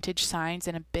with vintage signs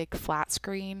and a big flat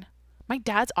screen. My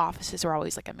dad's offices were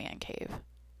always like a man cave,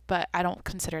 but I don't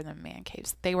consider them man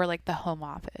caves. They were like the home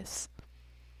office.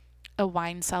 A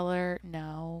wine cellar,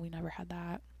 no, we never had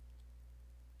that.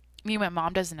 I mean, my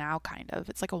mom does now, kind of.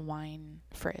 It's like a wine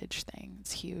fridge thing.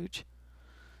 It's huge.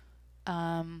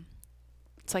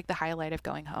 It's like the highlight of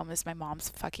going home is my mom's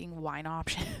fucking wine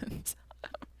options.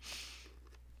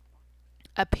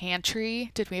 A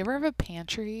pantry. Did we ever have a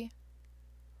pantry?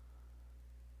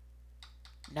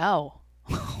 No.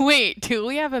 Wait, do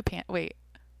we have a wait.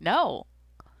 No.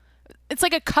 It's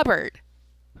like a cupboard.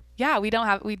 Yeah, we didn't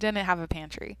have a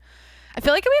pantry. I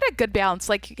feel like we had a good balance.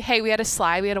 Like, hey, we had a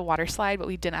slide, we had a water slide, but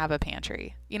we didn't have a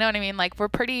pantry. You know what I mean? Like, we're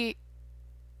pretty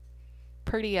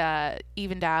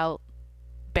evened out,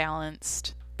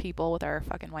 balanced people with our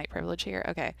fucking white privilege here.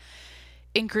 Okay.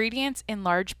 Ingredients in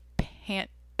large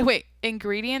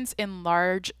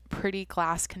pretty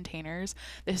glass containers.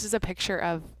 This is a picture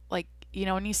of like, you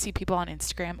know, when you see people on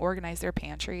Instagram organize their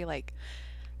pantry, like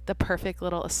the perfect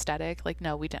little aesthetic. Like,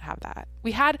 no, we didn't have that.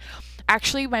 We had,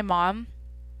 actually, my mom,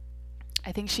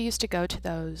 I think she used to go to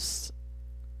those,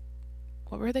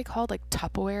 what were they called? Like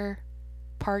Tupperware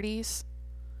parties.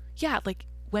 Yeah, like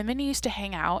women used to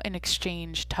hang out and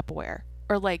exchange Tupperware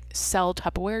or like sell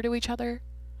Tupperware to each other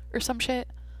or some shit.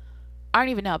 I don't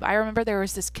even know, but I remember there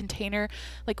was this container,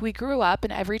 like we grew up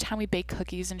and every time we baked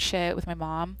cookies and shit with my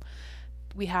mom,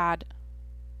 we had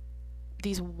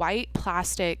these white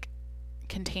plastic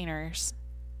containers.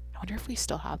 I wonder if we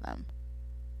still have them.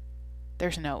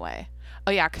 There's no way.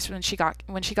 Oh yeah, because when she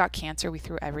got cancer, we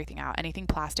threw everything out. Anything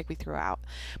plastic, we threw out.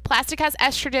 Plastic has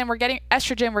estrogen. We're getting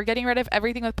estrogen. We're getting rid of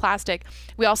everything with plastic.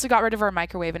 We also got rid of our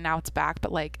microwave, and now it's back.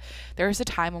 But like, there was a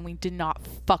time when we did not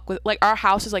fuck with. Like, our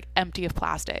house is like empty of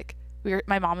plastic.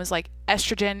 My mom was like,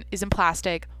 estrogen is in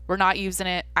plastic. We're not using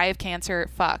it. I have cancer.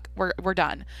 Fuck. We're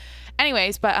done.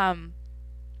 Anyways, but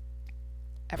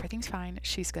everything's fine.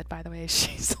 She's good, by the way.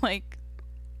 She's like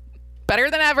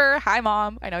better than ever. Hi,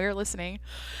 Mom. I know you're listening.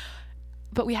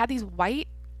 But we had these white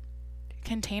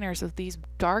containers with these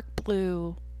dark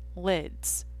blue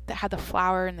lids that had the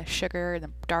flour and the sugar and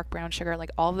the dark brown sugar,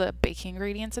 like all the baking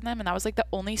ingredients in them. And that was like the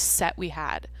only set we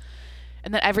had.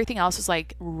 And then everything else was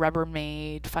like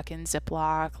Rubbermaid, fucking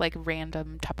Ziploc, like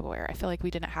random Tupperware. I feel like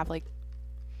we didn't have like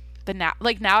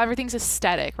now everything's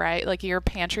aesthetic, right? Like your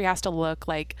pantry has to look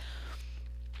like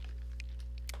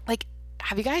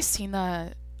have you guys seen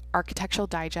the Architectural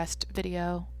Digest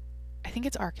video? I think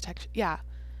it's architecture. Yeah.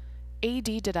 AD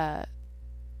did a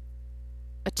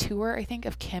tour, I think,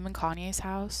 of Kim and Kanye's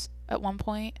house at one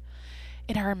point.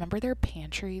 And I remember their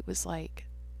pantry was like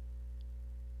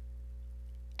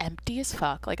empty as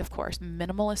fuck. Like, of course,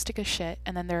 minimalistic as shit.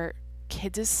 And then their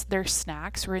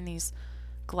snacks were in these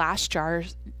glass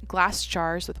jars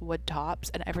with wood tops,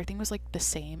 and everything was like the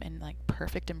same and like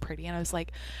perfect and pretty. And I was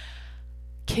like,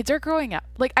 kids are growing up.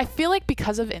 Like, I feel like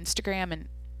because of Instagram and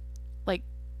like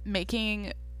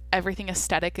making everything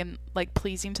aesthetic and like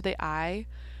pleasing to the eye,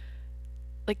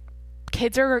 like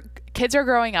kids are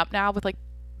growing up now with like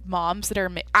moms that are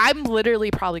I'm literally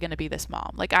probably going to be this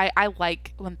mom. Like I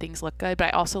like when things look good, but I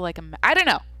also like I don't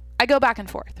know, I go back and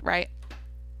forth, right?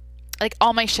 Like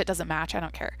all my shit doesn't match. I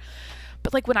don't care.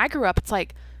 But like when I grew up, it's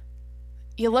like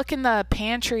you look in the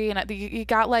pantry and you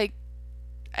got like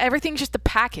everything's just the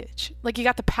package. Like you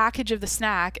got the package of the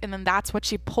snack, and then that's what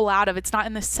you pull out of. It's not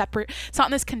in this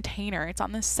container. It's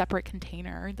on this separate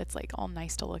container that's like all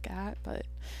nice to look at. But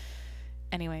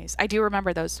anyways, I do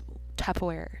remember those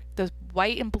Tupperware, those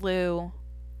white and blue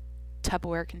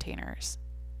Tupperware containers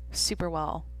super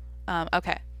well.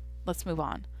 Okay, let's move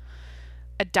on.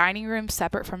 A dining room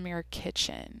separate from your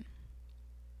kitchen.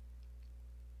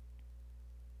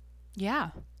 Yeah.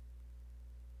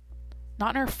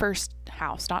 Not in our first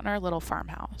house, not in our little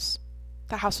farmhouse.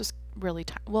 The house was really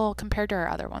tiny. Well, compared to our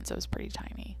other ones, it was pretty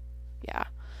tiny. Yeah.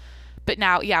 But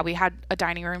now, yeah, we had a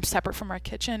dining room separate from our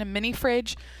kitchen, a mini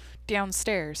fridge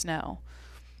downstairs. No.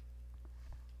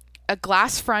 A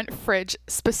glass front fridge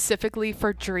specifically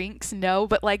for drinks. No,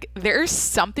 but like there's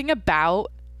something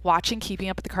about watching Keeping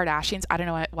Up with the Kardashians. I don't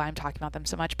know why I'm talking about them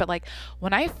so much, but like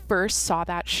when I first saw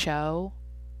that show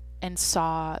and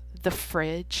saw the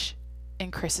fridge in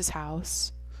Chris's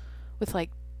house with like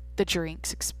the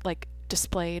drinks like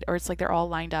displayed, or it's like they're all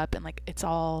lined up and like it's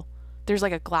all, there's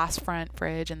like a glass front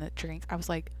fridge and the drinks, I was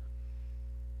like,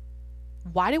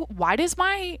 why does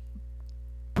my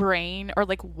brain, or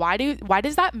like why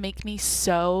does that make me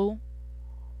so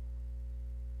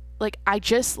like, I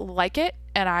just like it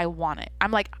and I want it.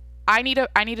 I'm like, I need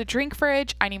a drink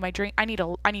fridge. I need my drink. I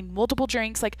need multiple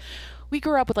drinks. Like we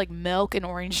grew up with like milk and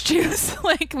orange juice.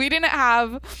 Like we didn't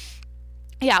have,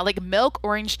 yeah, like milk,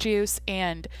 orange juice,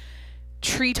 and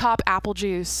treetop apple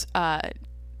juice,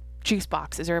 juice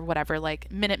boxes or whatever,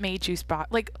 like Minute Maid juice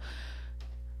box. Like,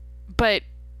 but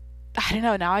I don't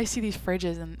know. Now I see these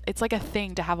fridges and it's like a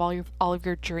thing to have all of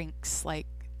your drinks like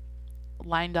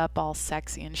lined up all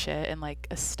sexy and shit and like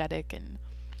aesthetic. And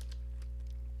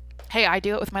hey, I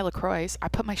do it with my LaCroix. I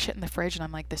put my shit in the fridge and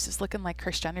I'm like, this is looking like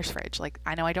Kris Jenner's fridge. Like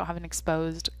I know I don't have an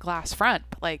exposed glass front,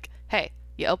 but like, hey,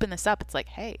 you open this up, it's like,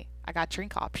 hey, I got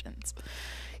drink options.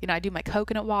 You know, I do my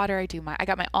coconut water. I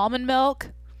got my almond milk,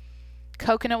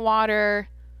 coconut water,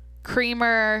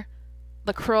 creamer,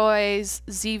 LaCroix,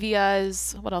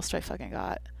 Zevia's. What else do I fucking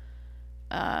got?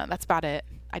 That's about it.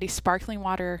 I do sparkling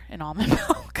water and almond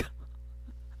milk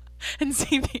and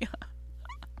Zevia.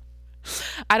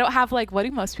 I don't have like, what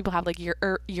do most people have? Like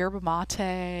yerba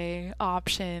mate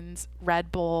options,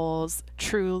 Red Bulls,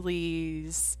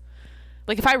 Trulies.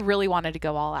 Like if I really wanted to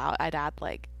go all out, I'd add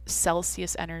like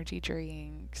Celsius energy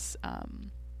drinks.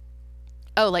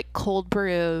 Like cold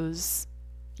brews.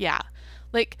 Yeah.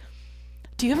 Like,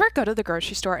 do you ever go to the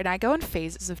grocery store? And I go in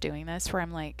phases of doing this where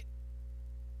I'm like,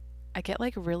 I get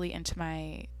like really into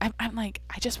I'm like,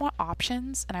 I just want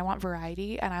options and I want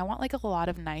variety and I want like a lot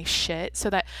of nice shit so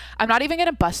that I'm not even going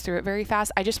to bust through it very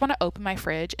fast. I just want to open my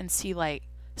fridge and see like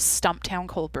Stumptown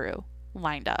cold brew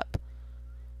lined up.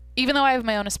 Even though I have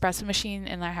my own espresso machine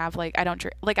and I have like,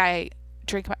 I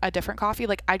drink a different coffee.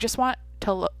 Like I just want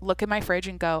to look at my fridge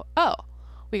and go, oh,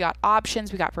 we got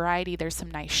options. We got variety. There's some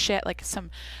nice shit. Like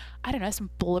some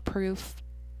bulletproof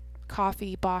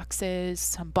coffee boxes,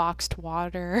 some boxed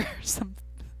water, some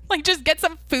like just get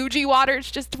some Fuji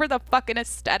waters just for the fucking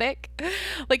aesthetic.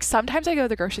 Like sometimes I go to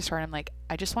the grocery store and I'm like,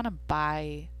 I just want to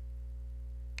buy,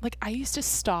 like I used to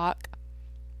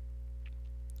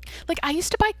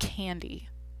buy candy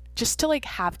just to like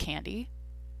have candy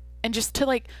and just to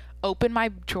like open my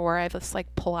drawer. I have this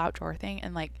like pull out drawer thing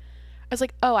and like I was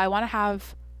like, oh, I want to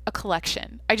have a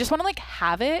collection. I just want to like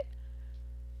have it.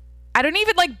 I don't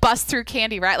even like bust through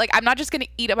candy, right? Like I'm not just going to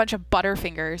eat a bunch of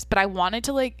Butterfingers, but I wanted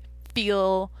to like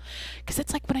feel, because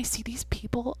it's like when I see these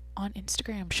people on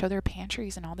Instagram show their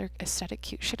pantries and all their aesthetic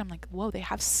cute shit, I'm like, whoa, they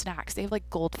have snacks. They have like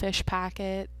goldfish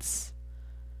packets.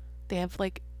 They have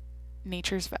like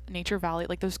Nature Valley,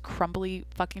 like those crumbly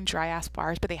fucking dry ass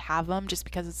bars, but they have them just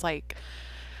because it's like,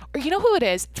 or you know who it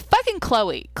is? It's fucking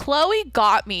Chloe. Chloe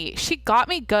got me. She got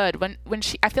me good when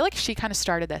I feel like she kind of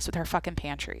started this with her fucking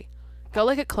pantry. Go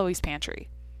look at Chloe's pantry.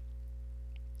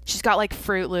 She's got like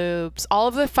Fruit Loops, all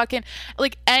of the fucking,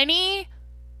 like any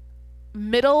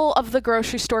middle of the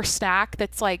grocery store snack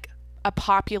that's like a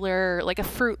popular, like a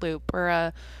Fruit Loop or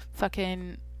a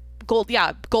fucking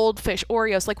goldfish,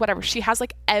 Oreos, like whatever. She has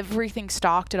like everything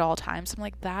stocked at all times. I'm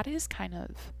like, that is kind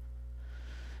of,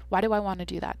 why do I want to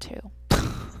do that too?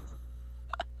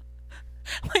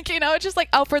 Like, you know, it's just like,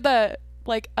 oh, for the,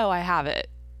 like, oh, I have it.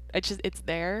 It's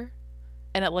there.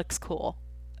 And it looks cool.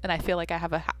 And I feel like I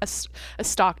have a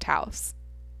stocked house.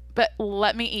 But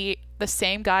let me eat the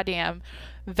same goddamn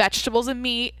vegetables and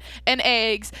meat and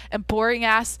eggs and boring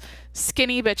ass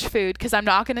skinny bitch food because I'm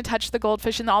not going to touch the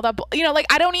goldfish and all that. You know, like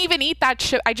I don't even eat that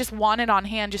shit. I just want it on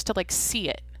hand just to like see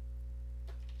it.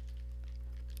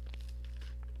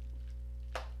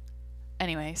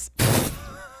 Anyways.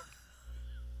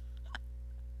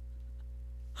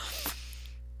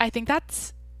 I think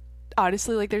that's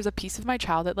honestly, like, there's a piece of my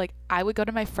childhood, like, I would go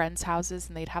to my friends' houses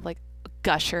and they'd have, like,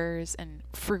 Gushers and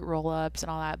fruit roll-ups and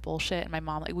all that bullshit, and my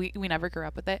mom, like, we never grew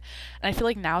up with it, and I feel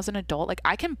like now as an adult, like,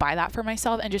 I can buy that for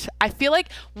myself, and just, I feel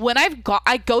like when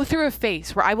I go through a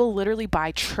phase where I will literally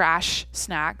buy trash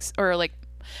snacks, or, like,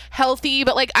 healthy,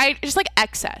 but, like, I just, like,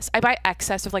 excess. I buy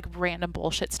excess of, like, random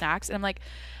bullshit snacks, and I'm like,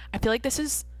 I feel like this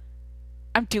is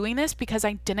I'm doing this because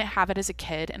I didn't have it as a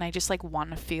kid and I just like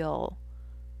want to feel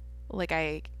like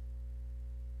I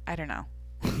don't know.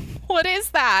 What is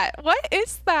that? What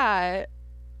is that?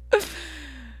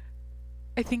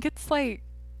 I think it's like,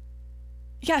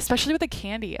 yeah, especially with the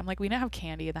candy. I'm like, we didn't have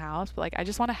candy in the house, but like I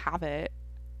just want to have it.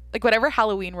 Like whenever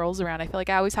Halloween rolls around, I feel like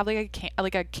I always have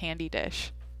like a candy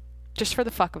dish just for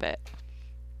the fuck of it.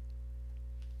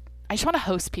 I just want to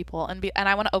host people and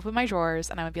I want to open my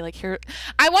drawers and I would be like, here,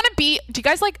 I want to be, do you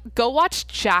guys like, go watch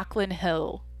Jaclyn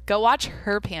Hill. Go watch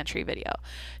her pantry video.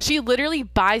 She literally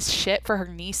buys shit for her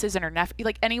nieces and her nephew,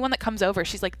 like anyone that comes over.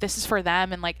 She's like, this is for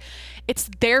them. And like, it's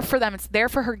there for them. It's there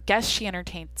for her guests she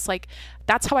entertains. It's like,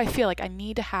 that's how I feel. Like I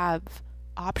need to have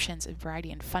options and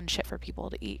variety and fun shit for people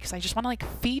to eat. Cause I just want to like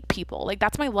feed people. Like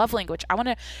that's my love language. I want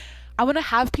to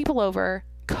have people over,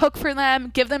 cook for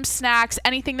them, give them snacks,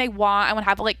 anything they want. I want to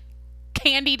have like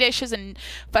candy dishes and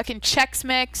fucking Chex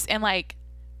Mix and like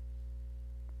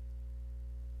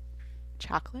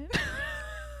chocolate.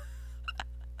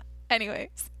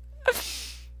 Anyways.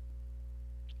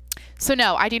 So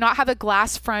no, I do not have a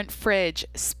glass front fridge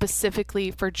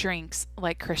specifically for drinks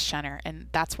like Kris Jenner, and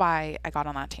that's why I got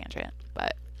on that tangent.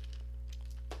 But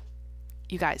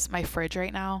you guys, my fridge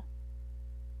right now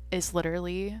is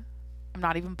literally, I'm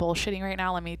not even bullshitting right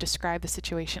now. Let me describe the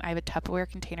situation. I have a Tupperware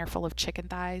container full of chicken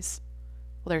thighs.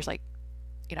 Well, there's like,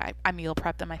 you know, I meal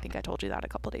prep them. I think I told you that a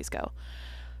couple days ago.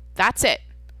 That's it.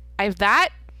 I have that,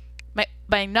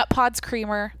 my Nut Pods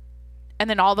creamer, and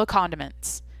then all the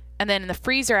condiments. And then in the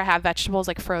freezer, I have vegetables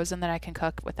like frozen that I can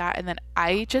cook with that. And then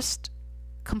I just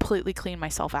completely clean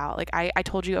myself out. Like I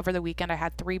told you over the weekend, I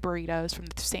had 3 burritos from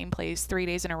the same place 3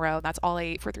 days in a row. That's all I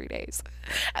ate for 3 days.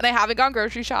 And I haven't gone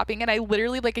grocery shopping. And I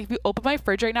literally, like, if you open my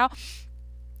fridge right now,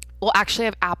 well, actually I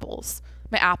have apples.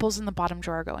 My apples in the bottom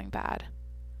drawer are going bad.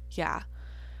 Yeah.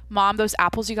 Mom, those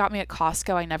apples you got me at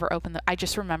Costco, I never opened them. I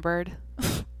just remembered.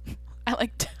 I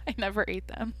never ate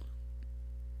them.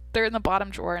 They're in the bottom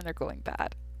drawer and they're going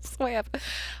bad. So I have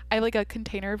like a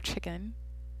container of chicken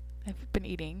I've been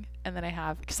eating, and then I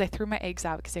have, because I threw my eggs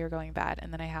out because they were going bad,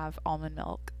 and then I have almond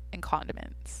milk and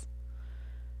condiments.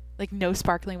 Like no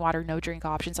sparkling water, no drink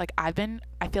options. Like I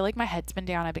feel like my head's been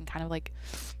down. I've been kind of like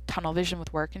tunnel vision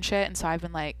with work and shit, and so I've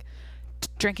been like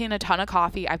drinking a ton of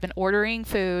coffee. I've been ordering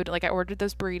food. Like I ordered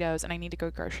those burritos and I need to go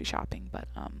grocery shopping, but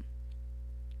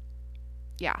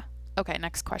yeah. Okay,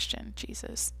 next question.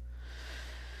 Jesus.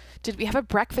 Did we have a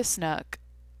breakfast nook?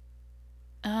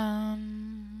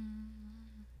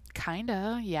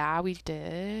 Kinda. Yeah, we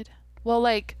did. Well,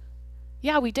 like,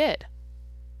 yeah, we did.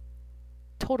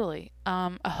 Totally.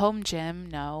 A home gym?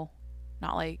 No.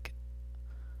 Not like,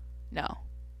 no.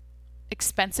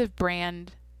 Expensive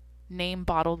brand name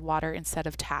bottled water instead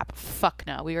of tap. Fuck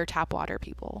no. We were tap water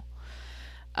people.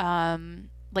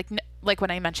 Like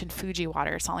when I mentioned Fuji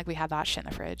water, it's not like we had that shit in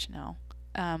the fridge. No.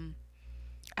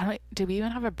 Did we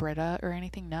even have a Brita or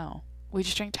anything? No. We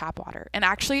just drink tap water. And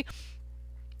actually,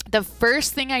 the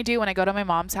first thing I do when I go to my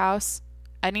mom's house,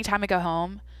 anytime I go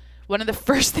home, one of the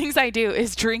first things I do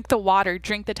is drink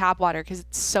the tap water, because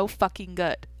it's so fucking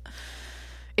good.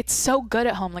 It's so good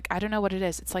at home. Like, I don't know what it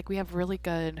is. It's like we have really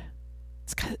good,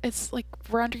 it's like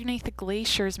we're underneath the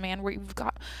glaciers, man. We've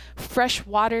got fresh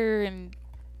water, and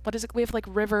what is it? We have like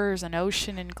rivers and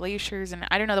ocean and glaciers, and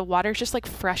I don't know, the water's just like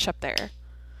fresh up there.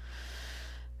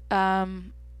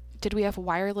 Did we have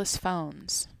wireless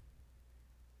phones?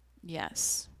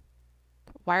 Yes.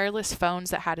 Wireless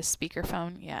phones that had a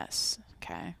speakerphone? Yes.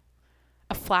 Okay.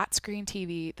 A flat screen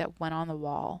TV that went on the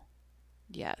wall?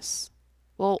 Yes.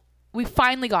 Well, we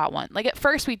finally got one. Like at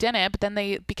first we didn't, but then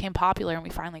they became popular and we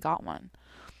finally got one.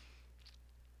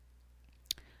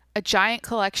 A giant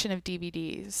collection of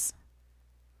DVDs.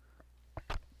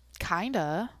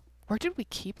 Kinda. Where did we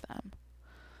keep them?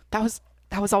 That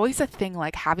was always a thing,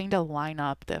 like having to line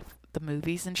up the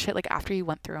movies and shit. Like after you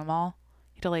went through them all,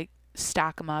 you had to like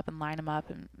stack them up and line them up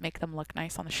and make them look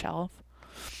nice on the shelf.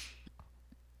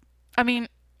 I mean,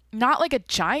 not like a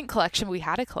giant collection. We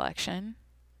had a collection.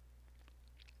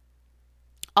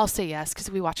 I'll say yes, because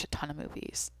we watch a ton of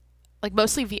movies. Like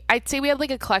mostly I'd say we had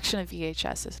like a collection of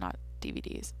VHSs, not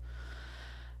DVDs.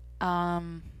 A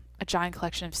giant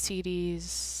collection of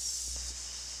CDs.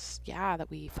 Yeah, that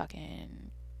we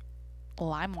fucking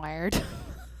LimeWired.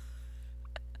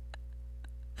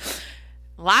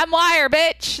 LimeWire,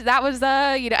 bitch. That was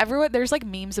everyone, there's like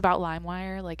memes about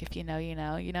LimeWire, like if you know, you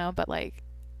know, but like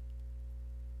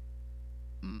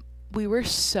we were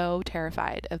so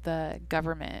terrified of the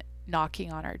government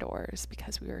knocking on our doors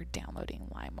because we were downloading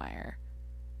LimeWire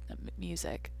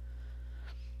music,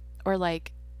 or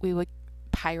like we would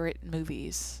pirate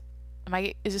movies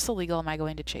Is this illegal? Am I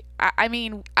going to jail? I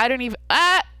mean, I don't even,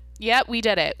 yep, we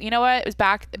did it. You know what? It was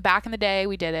back in the day.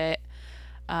 We did it.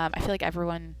 I feel like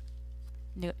everyone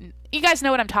knew. You guys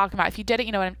know what I'm talking about. If you did it,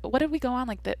 you know what did we go on?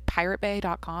 Like the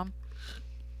piratebay.com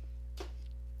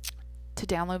to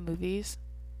download movies.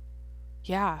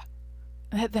 Yeah.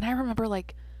 And then I remember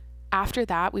like after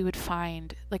that we would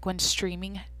find like when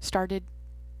streaming started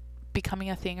becoming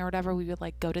a thing or whatever, we would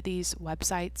like go to these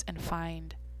websites and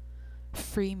find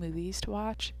free movies to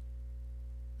watch.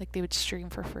 Like they would stream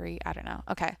for free. I don't know.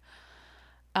 Okay.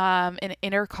 An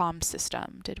intercom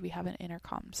system. Did we have an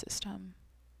intercom system?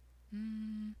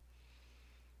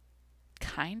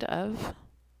 Kind of.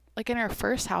 Like in our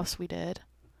first house we did.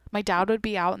 My dad would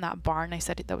be out in that barn. I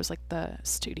said that was like the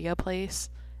studio place.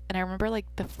 And I remember like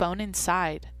the phone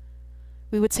inside.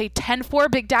 We would say 10-4,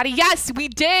 Big Daddy. Yes, we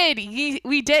did.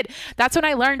 We did. That's when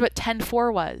I learned what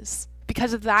 10-4 was.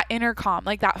 Because of that intercom,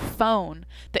 like that phone,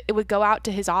 that it would go out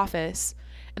to his office.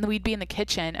 And then we'd be in the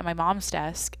kitchen at my mom's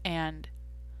desk. And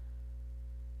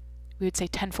we would say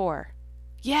 10-4.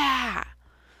 Yeah.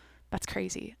 That's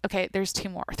crazy. Okay, there's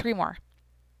three more.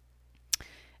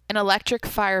 An electric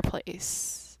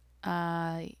fireplace.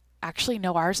 Actually,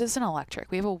 no, ours isn't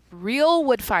electric. We have a real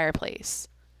wood fireplace.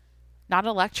 Not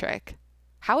electric.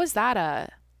 How is that a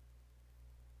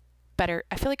better?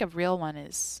 I feel like a real one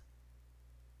is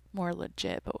more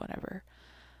legit, but whatever.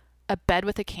 A bed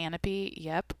with a canopy.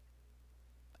 Yep.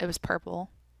 It was purple.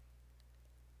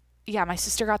 Yeah, my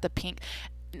sister got the pink.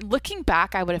 Looking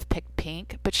back, I would have picked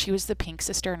pink, but she was the pink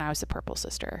sister and I was the purple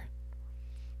sister.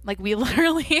 Like we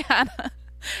literally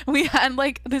we had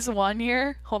like this one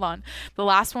year. Hold on. The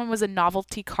last one was a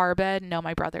novelty car bed. No,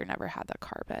 my brother never had that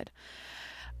car bed.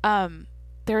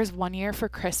 There was one year for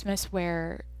Christmas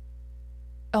where,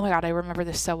 oh my God, I remember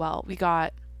this so well. We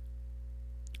got,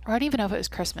 or I don't even know if it was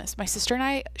Christmas. My sister and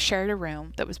I shared a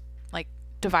room that was like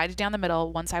divided down the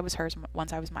middle. One side was hers, one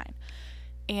side was mine.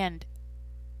 And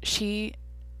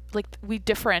we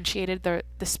differentiated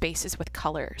the spaces with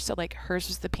color. So like hers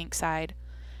was the pink side,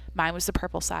 mine was the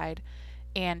purple side.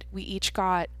 And we each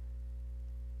got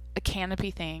a canopy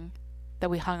thing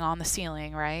that we hung on the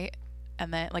ceiling, right?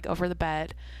 And then like over the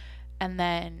bed. And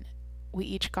then we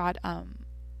each got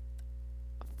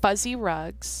fuzzy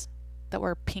rugs that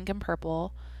were pink and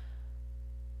purple.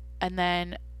 And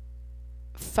then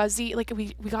fuzzy, like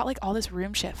we got like all this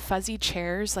room shit. Fuzzy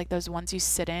chairs, like those ones you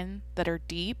sit in that are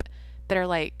deep, that are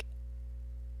like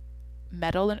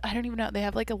metal. And I don't even know. They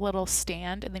have like a little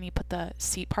stand and then you put the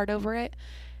seat part over it.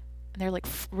 And they're like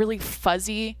really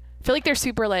fuzzy. I feel like they're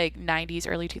super like 90s,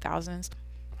 early 2000s.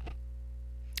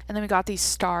 And then we got these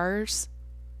stars.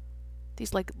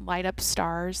 These like light up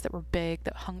stars that were big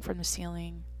that hung from the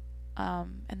ceiling.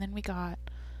 And then we got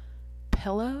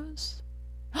pillows.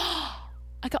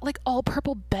 I got like all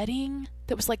purple bedding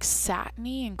that was like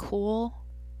satiny and cool.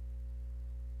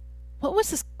 What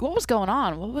was this? What was going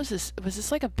on? What was this? Was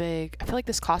this like a big, I feel like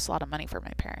this cost a lot of money for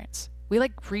my parents. We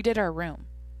like redid our room,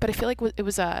 but I feel like it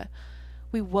was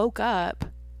we woke up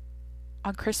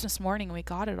on Christmas morning and we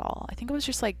got it all. I think it was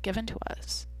just like given to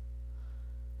us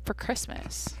for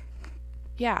Christmas.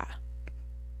 Yeah.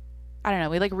 I don't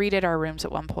know. We like redid our rooms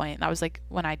at one point. And that was like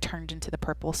when I turned into the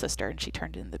purple sister and she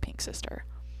turned into the pink sister.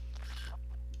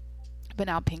 But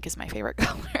now pink is my favorite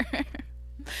color.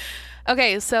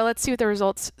 Okay, so let's see what the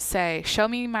results say. Show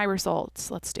me my results.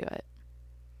 Let's do it.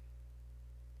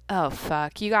 Oh,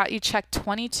 fuck. You checked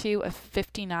 22 of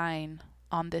 59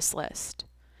 on this list.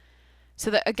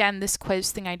 So again, this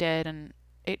quiz thing I did, and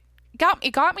it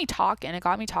got me talking. It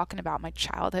got me talking about my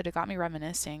childhood. It got me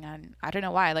reminiscing, and I don't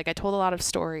know why. Like I told a lot of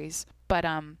stories, but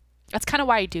that's kind of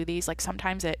why I do these. Like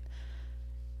sometimes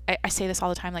I say this all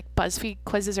the time. Like BuzzFeed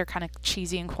quizzes are kind of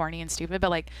cheesy and corny and stupid, but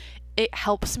like it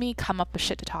helps me come up with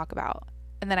shit to talk about,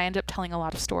 and then I end up telling a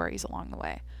lot of stories along the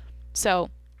way. So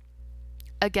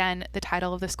again, the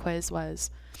title of this quiz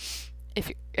was,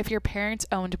 if your parents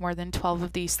owned more than 12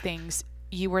 of these things,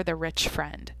 you were the rich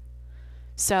friend.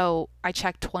 So I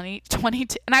checked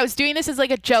 22, and I was doing this as like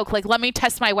a joke, like let me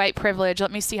test my white privilege, let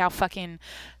me see how fucking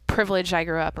privileged I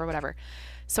grew up or whatever.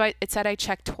 So it said I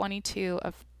checked 22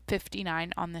 of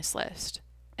 59 on this list,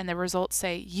 and the results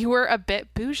say you were a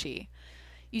bit bougie.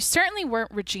 You certainly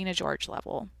weren't Regina George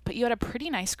level, but you had a pretty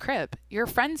nice crib. Your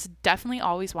friends definitely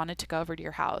always wanted to go over to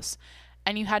your house,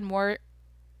 and you had more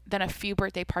than a few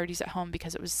birthday parties at home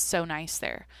because it was so nice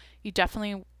there. You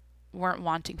definitely weren't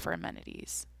wanting for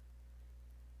amenities.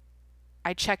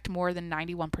 I checked more than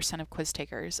 91% of quiz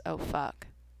takers. Oh, fuck.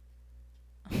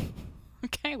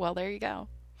 Okay, well, there you go.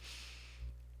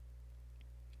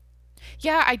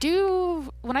 Yeah, I do.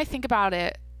 When I think about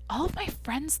it, all of my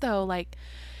friends, though, like,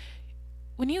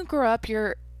 when you grow up,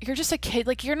 you're just a kid.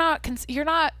 Like you're not,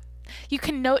 you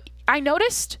can know, I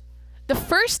noticed the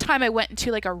first time I went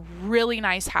into like a really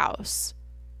nice house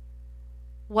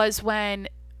was when,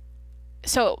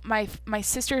 so my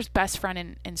sister's best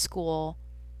friend in school,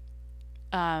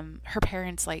 her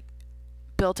parents like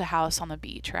built a house on the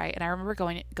beach, right? And I remember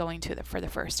going to it for the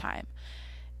first time,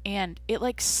 and it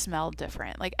like smelled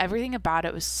different. Like everything about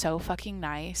it was so fucking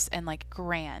nice and like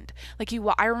grand. Like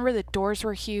I remember the doors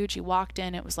were huge. You walked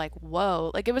in, it was like,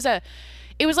 whoa. Like it was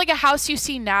like a house you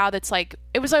see now that's like,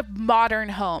 it was a modern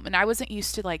home, and I wasn't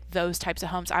used to like those types of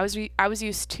homes. I was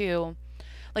used to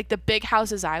like the big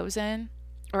houses I was in,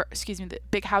 or excuse me, the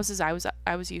big houses I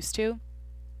was used to.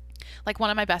 Like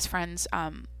one of my best friends,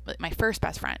 my first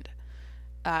best friend,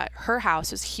 her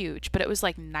house was huge, but it was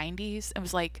like 90s. It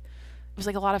was like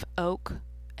a lot of oak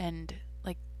and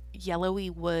like yellowy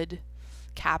wood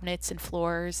cabinets and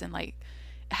floors, and like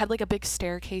it had like a big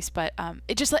staircase, but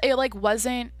it like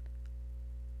wasn't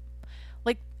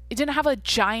like, it didn't have a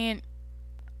giant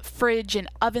fridge and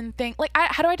oven thing. Like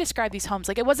how do I describe these homes?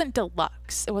 Like it wasn't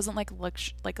deluxe. It wasn't like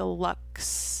a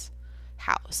luxe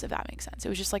house, if that makes sense. It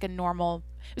was just like it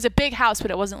was a big house,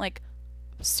 but it wasn't like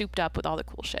souped up with all the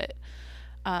cool shit.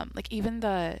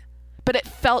 But it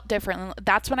felt different.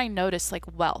 That's when I noticed like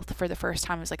wealth for the first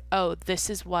time. I was like, oh,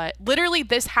 this is what, literally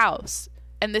this house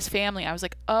and this family. I was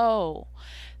like, oh,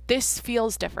 this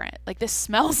feels different. Like this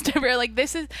smells different. Like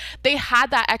they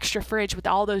had that extra fridge with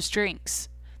all those drinks.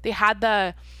 They had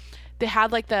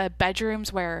like the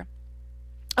bedrooms where,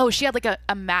 oh, she had like a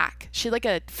Mac. She had like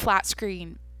a flat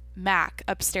screen Mac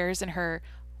upstairs in her,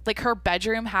 like her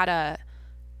bedroom had a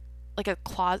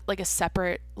closet, like a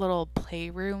separate little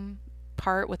playroom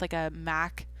part with like a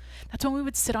Mac. That's when we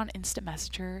would sit on Instant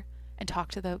Messenger and talk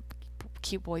to the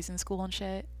cute boys in school and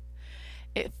shit.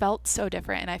 It felt so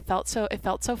different, and it felt so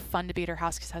fun to be at her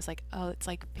house because I was like, oh, it's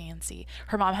like fancy.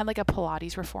 Her mom had like a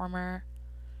Pilates reformer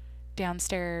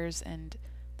downstairs, and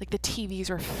like the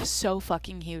TVs were so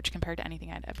fucking huge compared to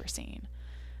anything I'd ever seen.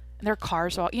 And their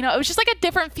cars were all, it was just like a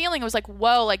different feeling. It was like,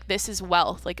 whoa, like this is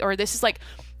wealth, like, or this is like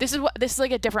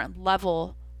a different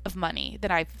level of money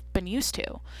that I've been used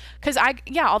to. Because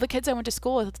all the kids I went to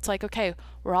school with, it's like, okay,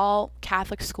 we're all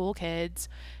Catholic school kids,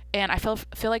 and I feel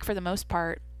like for the most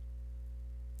part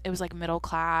it was like middle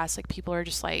class. Like people are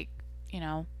just like,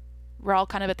 we're all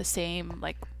kind of at the same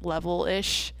like level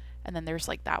ish, and then there's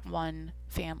like that one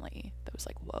family that was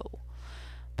like, whoa.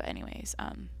 But anyways,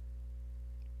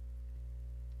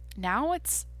 now I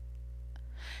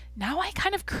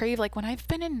kind of crave, like when I've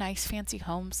been in nice fancy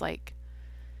homes, like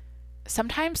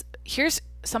sometimes, here's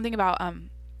something about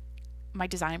my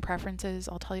design preferences,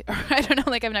 I'll tell you. I don't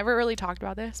know, like I've never really talked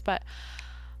about this, but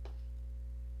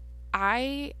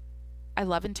I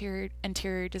love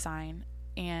interior design,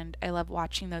 and I love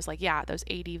watching those those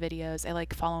AD videos. I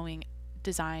like following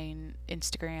design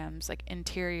Instagrams, like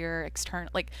interior,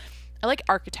 external, like I like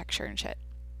architecture and shit.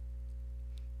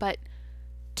 But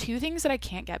two things that I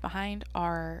can't get behind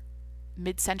are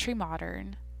mid-century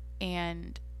modern,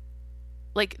 and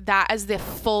like that as the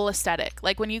full aesthetic.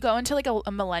 Like when you go into like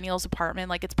a millennial's apartment,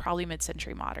 like it's probably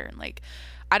mid-century modern. Like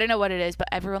I don't know what it is, but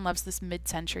everyone loves this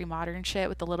mid-century modern shit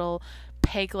with the little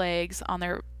peg legs on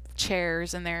their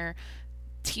chairs and their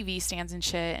TV stands and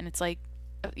shit. And it's like,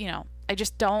 I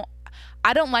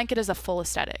don't like it as a full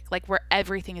aesthetic, like where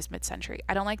everything is mid-century.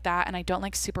 I don't like that, and I don't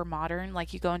like super modern.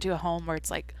 Like you go into a home where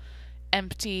it's like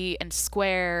empty and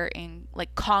square and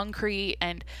like concrete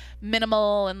and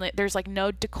minimal, and like, there's like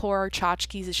no decor or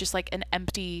tchotchkes. It's just like an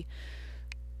empty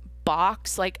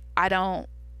box. Like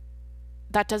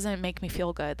that doesn't make me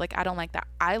feel good. Like I don't like that.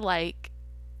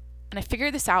 And I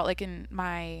figured this out like in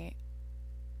my,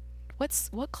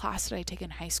 what class did I take in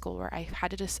high school where I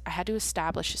had to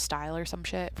establish a style or some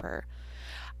shit for,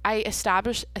 I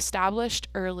established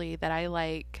early that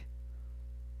I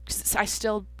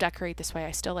still decorate this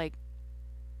way.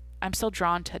 I'm still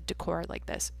drawn to decor like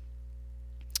this.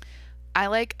 I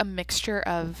like a mixture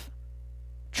of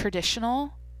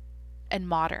traditional and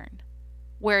modern,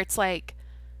 where it's like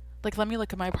let me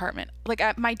look at my apartment.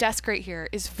 Like my desk right here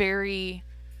is very,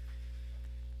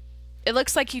 it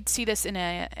looks like you'd see this in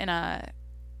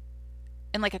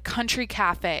like a country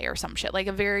cafe or some shit.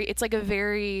 It's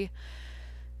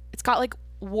got like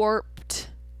warped,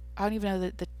 I don't even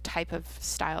know the type of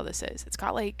style this is. It's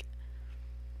got like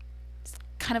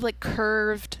kind of like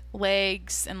curved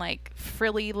legs and like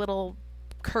frilly little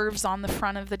curves on the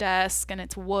front of the desk, and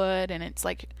it's wood, and it's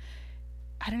like,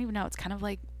 I don't even know, it's kind of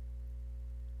like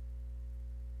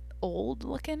old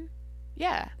looking.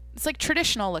 Yeah, it's like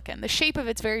traditional looking. The shape of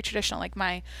it's very traditional. Like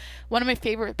one of my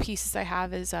favorite pieces I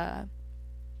have is a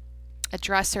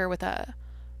dresser with a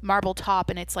marble top,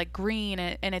 and it's like green,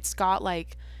 and it's got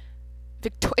like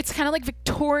it's kind of like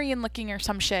Victorian looking or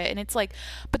some shit, and it's like,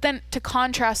 but then to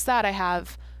contrast that, I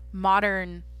have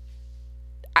modern.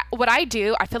 What I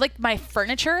do, I feel like my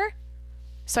furniture.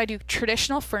 So I do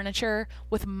traditional furniture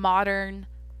with modern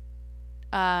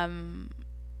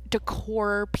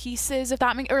decor pieces, if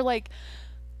that makes, or like,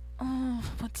 oh,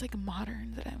 what's like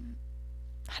modern that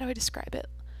how do I describe it?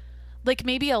 Like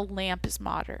maybe a lamp is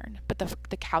modern, but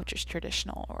the couch is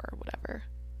traditional or whatever.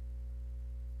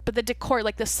 But the decor,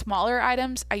 like the smaller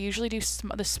items, I usually do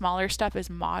the smaller stuff is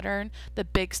modern, the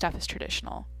big stuff is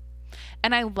traditional.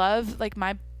 And I love like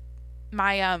my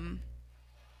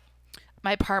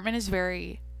apartment is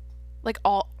very like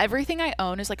everything I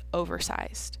own is like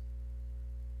oversized.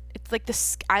 It's like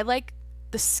I like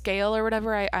the scale or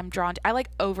whatever I'm drawn to. I like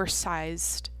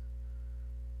oversized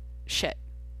shit.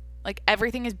 Like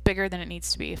everything is bigger than it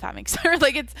needs to be, if that makes sense.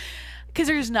 Like it's because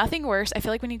there's nothing worse. I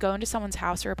feel like when you go into someone's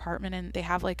house or apartment and they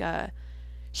have like a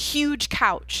huge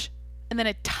couch and then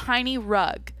a tiny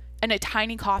rug and a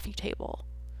tiny coffee table.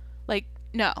 Like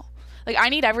no. Like I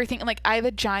need everything. Like I have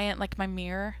a giant, like my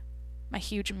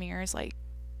huge mirror is like,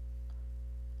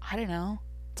 I don't know.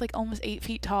 It's like almost 8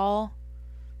 feet tall,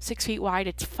 6 feet wide.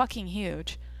 It's fucking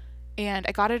huge. And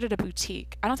I got it at a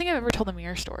boutique. I don't think I've ever told the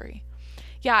mirror story.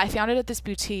 Yeah, I found it at this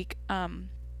boutique in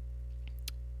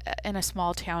a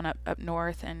small town up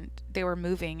north, and they were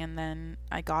moving, and then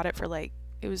I got it for like,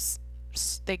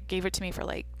 they gave it to me for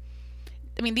like,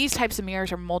 I mean, these types of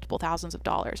mirrors are multiple thousands of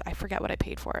dollars. I forget what I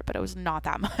paid for it, but it was not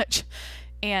that much.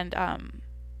 And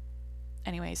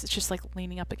anyways, it's just like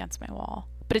leaning up against my wall.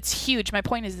 But it's huge. My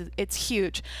point is it's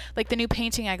huge. Like the new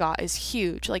painting I got is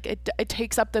huge. Like it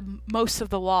takes up the most of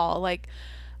the wall. Like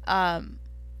the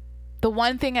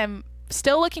one thing I'm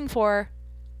still looking for,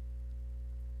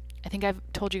 I think I've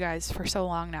told you guys for so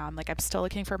long now, I'm still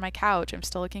looking for my couch. I'm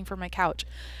still looking for my couch.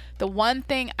 The one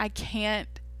thing I can't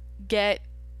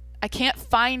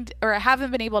find, or I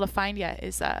haven't been able to find yet,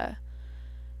 is a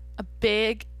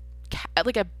big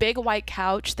white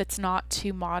couch that's not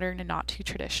too modern and not too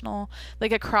traditional,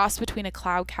 like a cross between a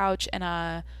cloud couch and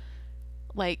a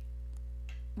like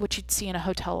what you'd see in a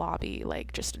hotel lobby,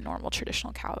 like just a normal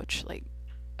traditional couch, like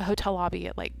a hotel lobby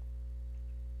at like,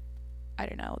 I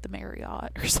don't know, the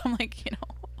Marriott or some like, you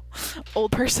know,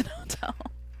 old person hotel.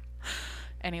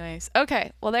 Anyways,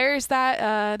 okay, well there's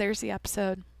that. There's the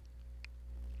episode.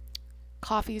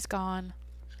 Coffee's gone.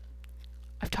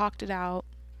 I've talked it out.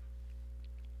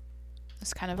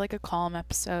 It's kind of like a calm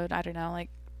episode. I don't know, like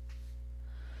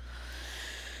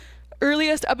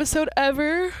earliest episode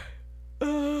ever.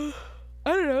 I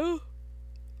don't know.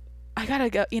 I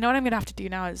gotta go. You know what I'm gonna have to do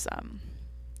now is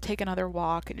take another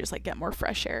walk and just like get more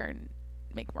fresh air and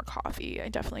make more coffee. I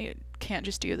definitely can't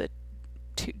just do the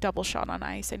double shot on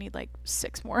ice. I need like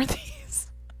 6 more of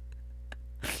these.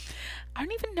 I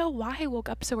don't even know why I woke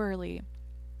up so early.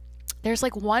 There's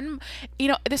like one, you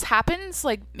know, this happens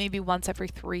like maybe once every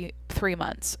three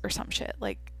months or some shit.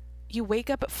 Like you wake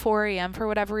up at 4 a.m. for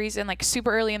whatever reason, like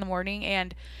super early in the morning,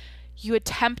 and you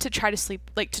attempt to try to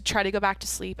sleep, like to try to go back to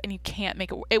sleep, and you can't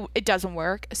make it. It doesn't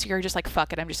work. So you're just like,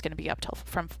 fuck it. I'm just going to be up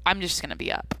I'm just going to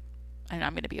be up and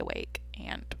I'm going to be awake,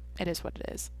 and it is what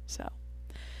it is. So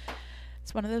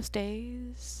it's one of those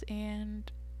days,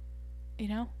 and you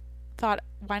know, thought,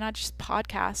 why not just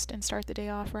podcast and start the day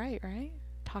off right?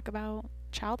 Talk about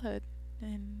childhood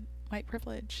and white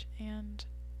privilege and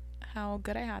how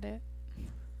good I had it.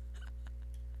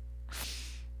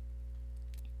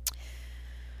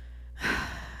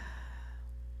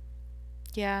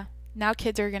 Yeah, now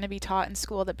kids are going to be taught in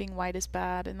school that being white is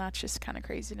bad, and that's just kind of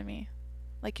crazy to me.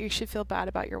 Like, you should feel bad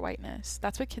about your whiteness.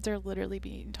 That's what kids are literally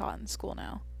being taught in school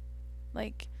now.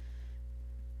 Like,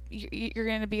 you're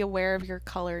going to be aware of your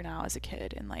color now as a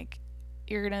kid, and like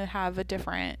you're going to have a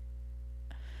different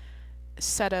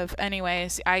set of,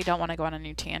 anyways, I don't want to go on a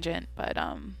new tangent, but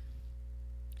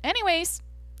anyways,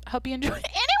 hope you enjoy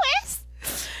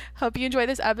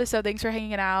this episode. Thanks for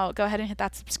hanging out. Go ahead and hit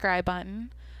that subscribe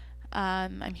button.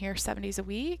 I'm here 7 days a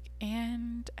week,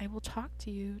 and I will talk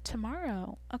to you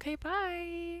tomorrow. Okay,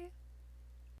 bye.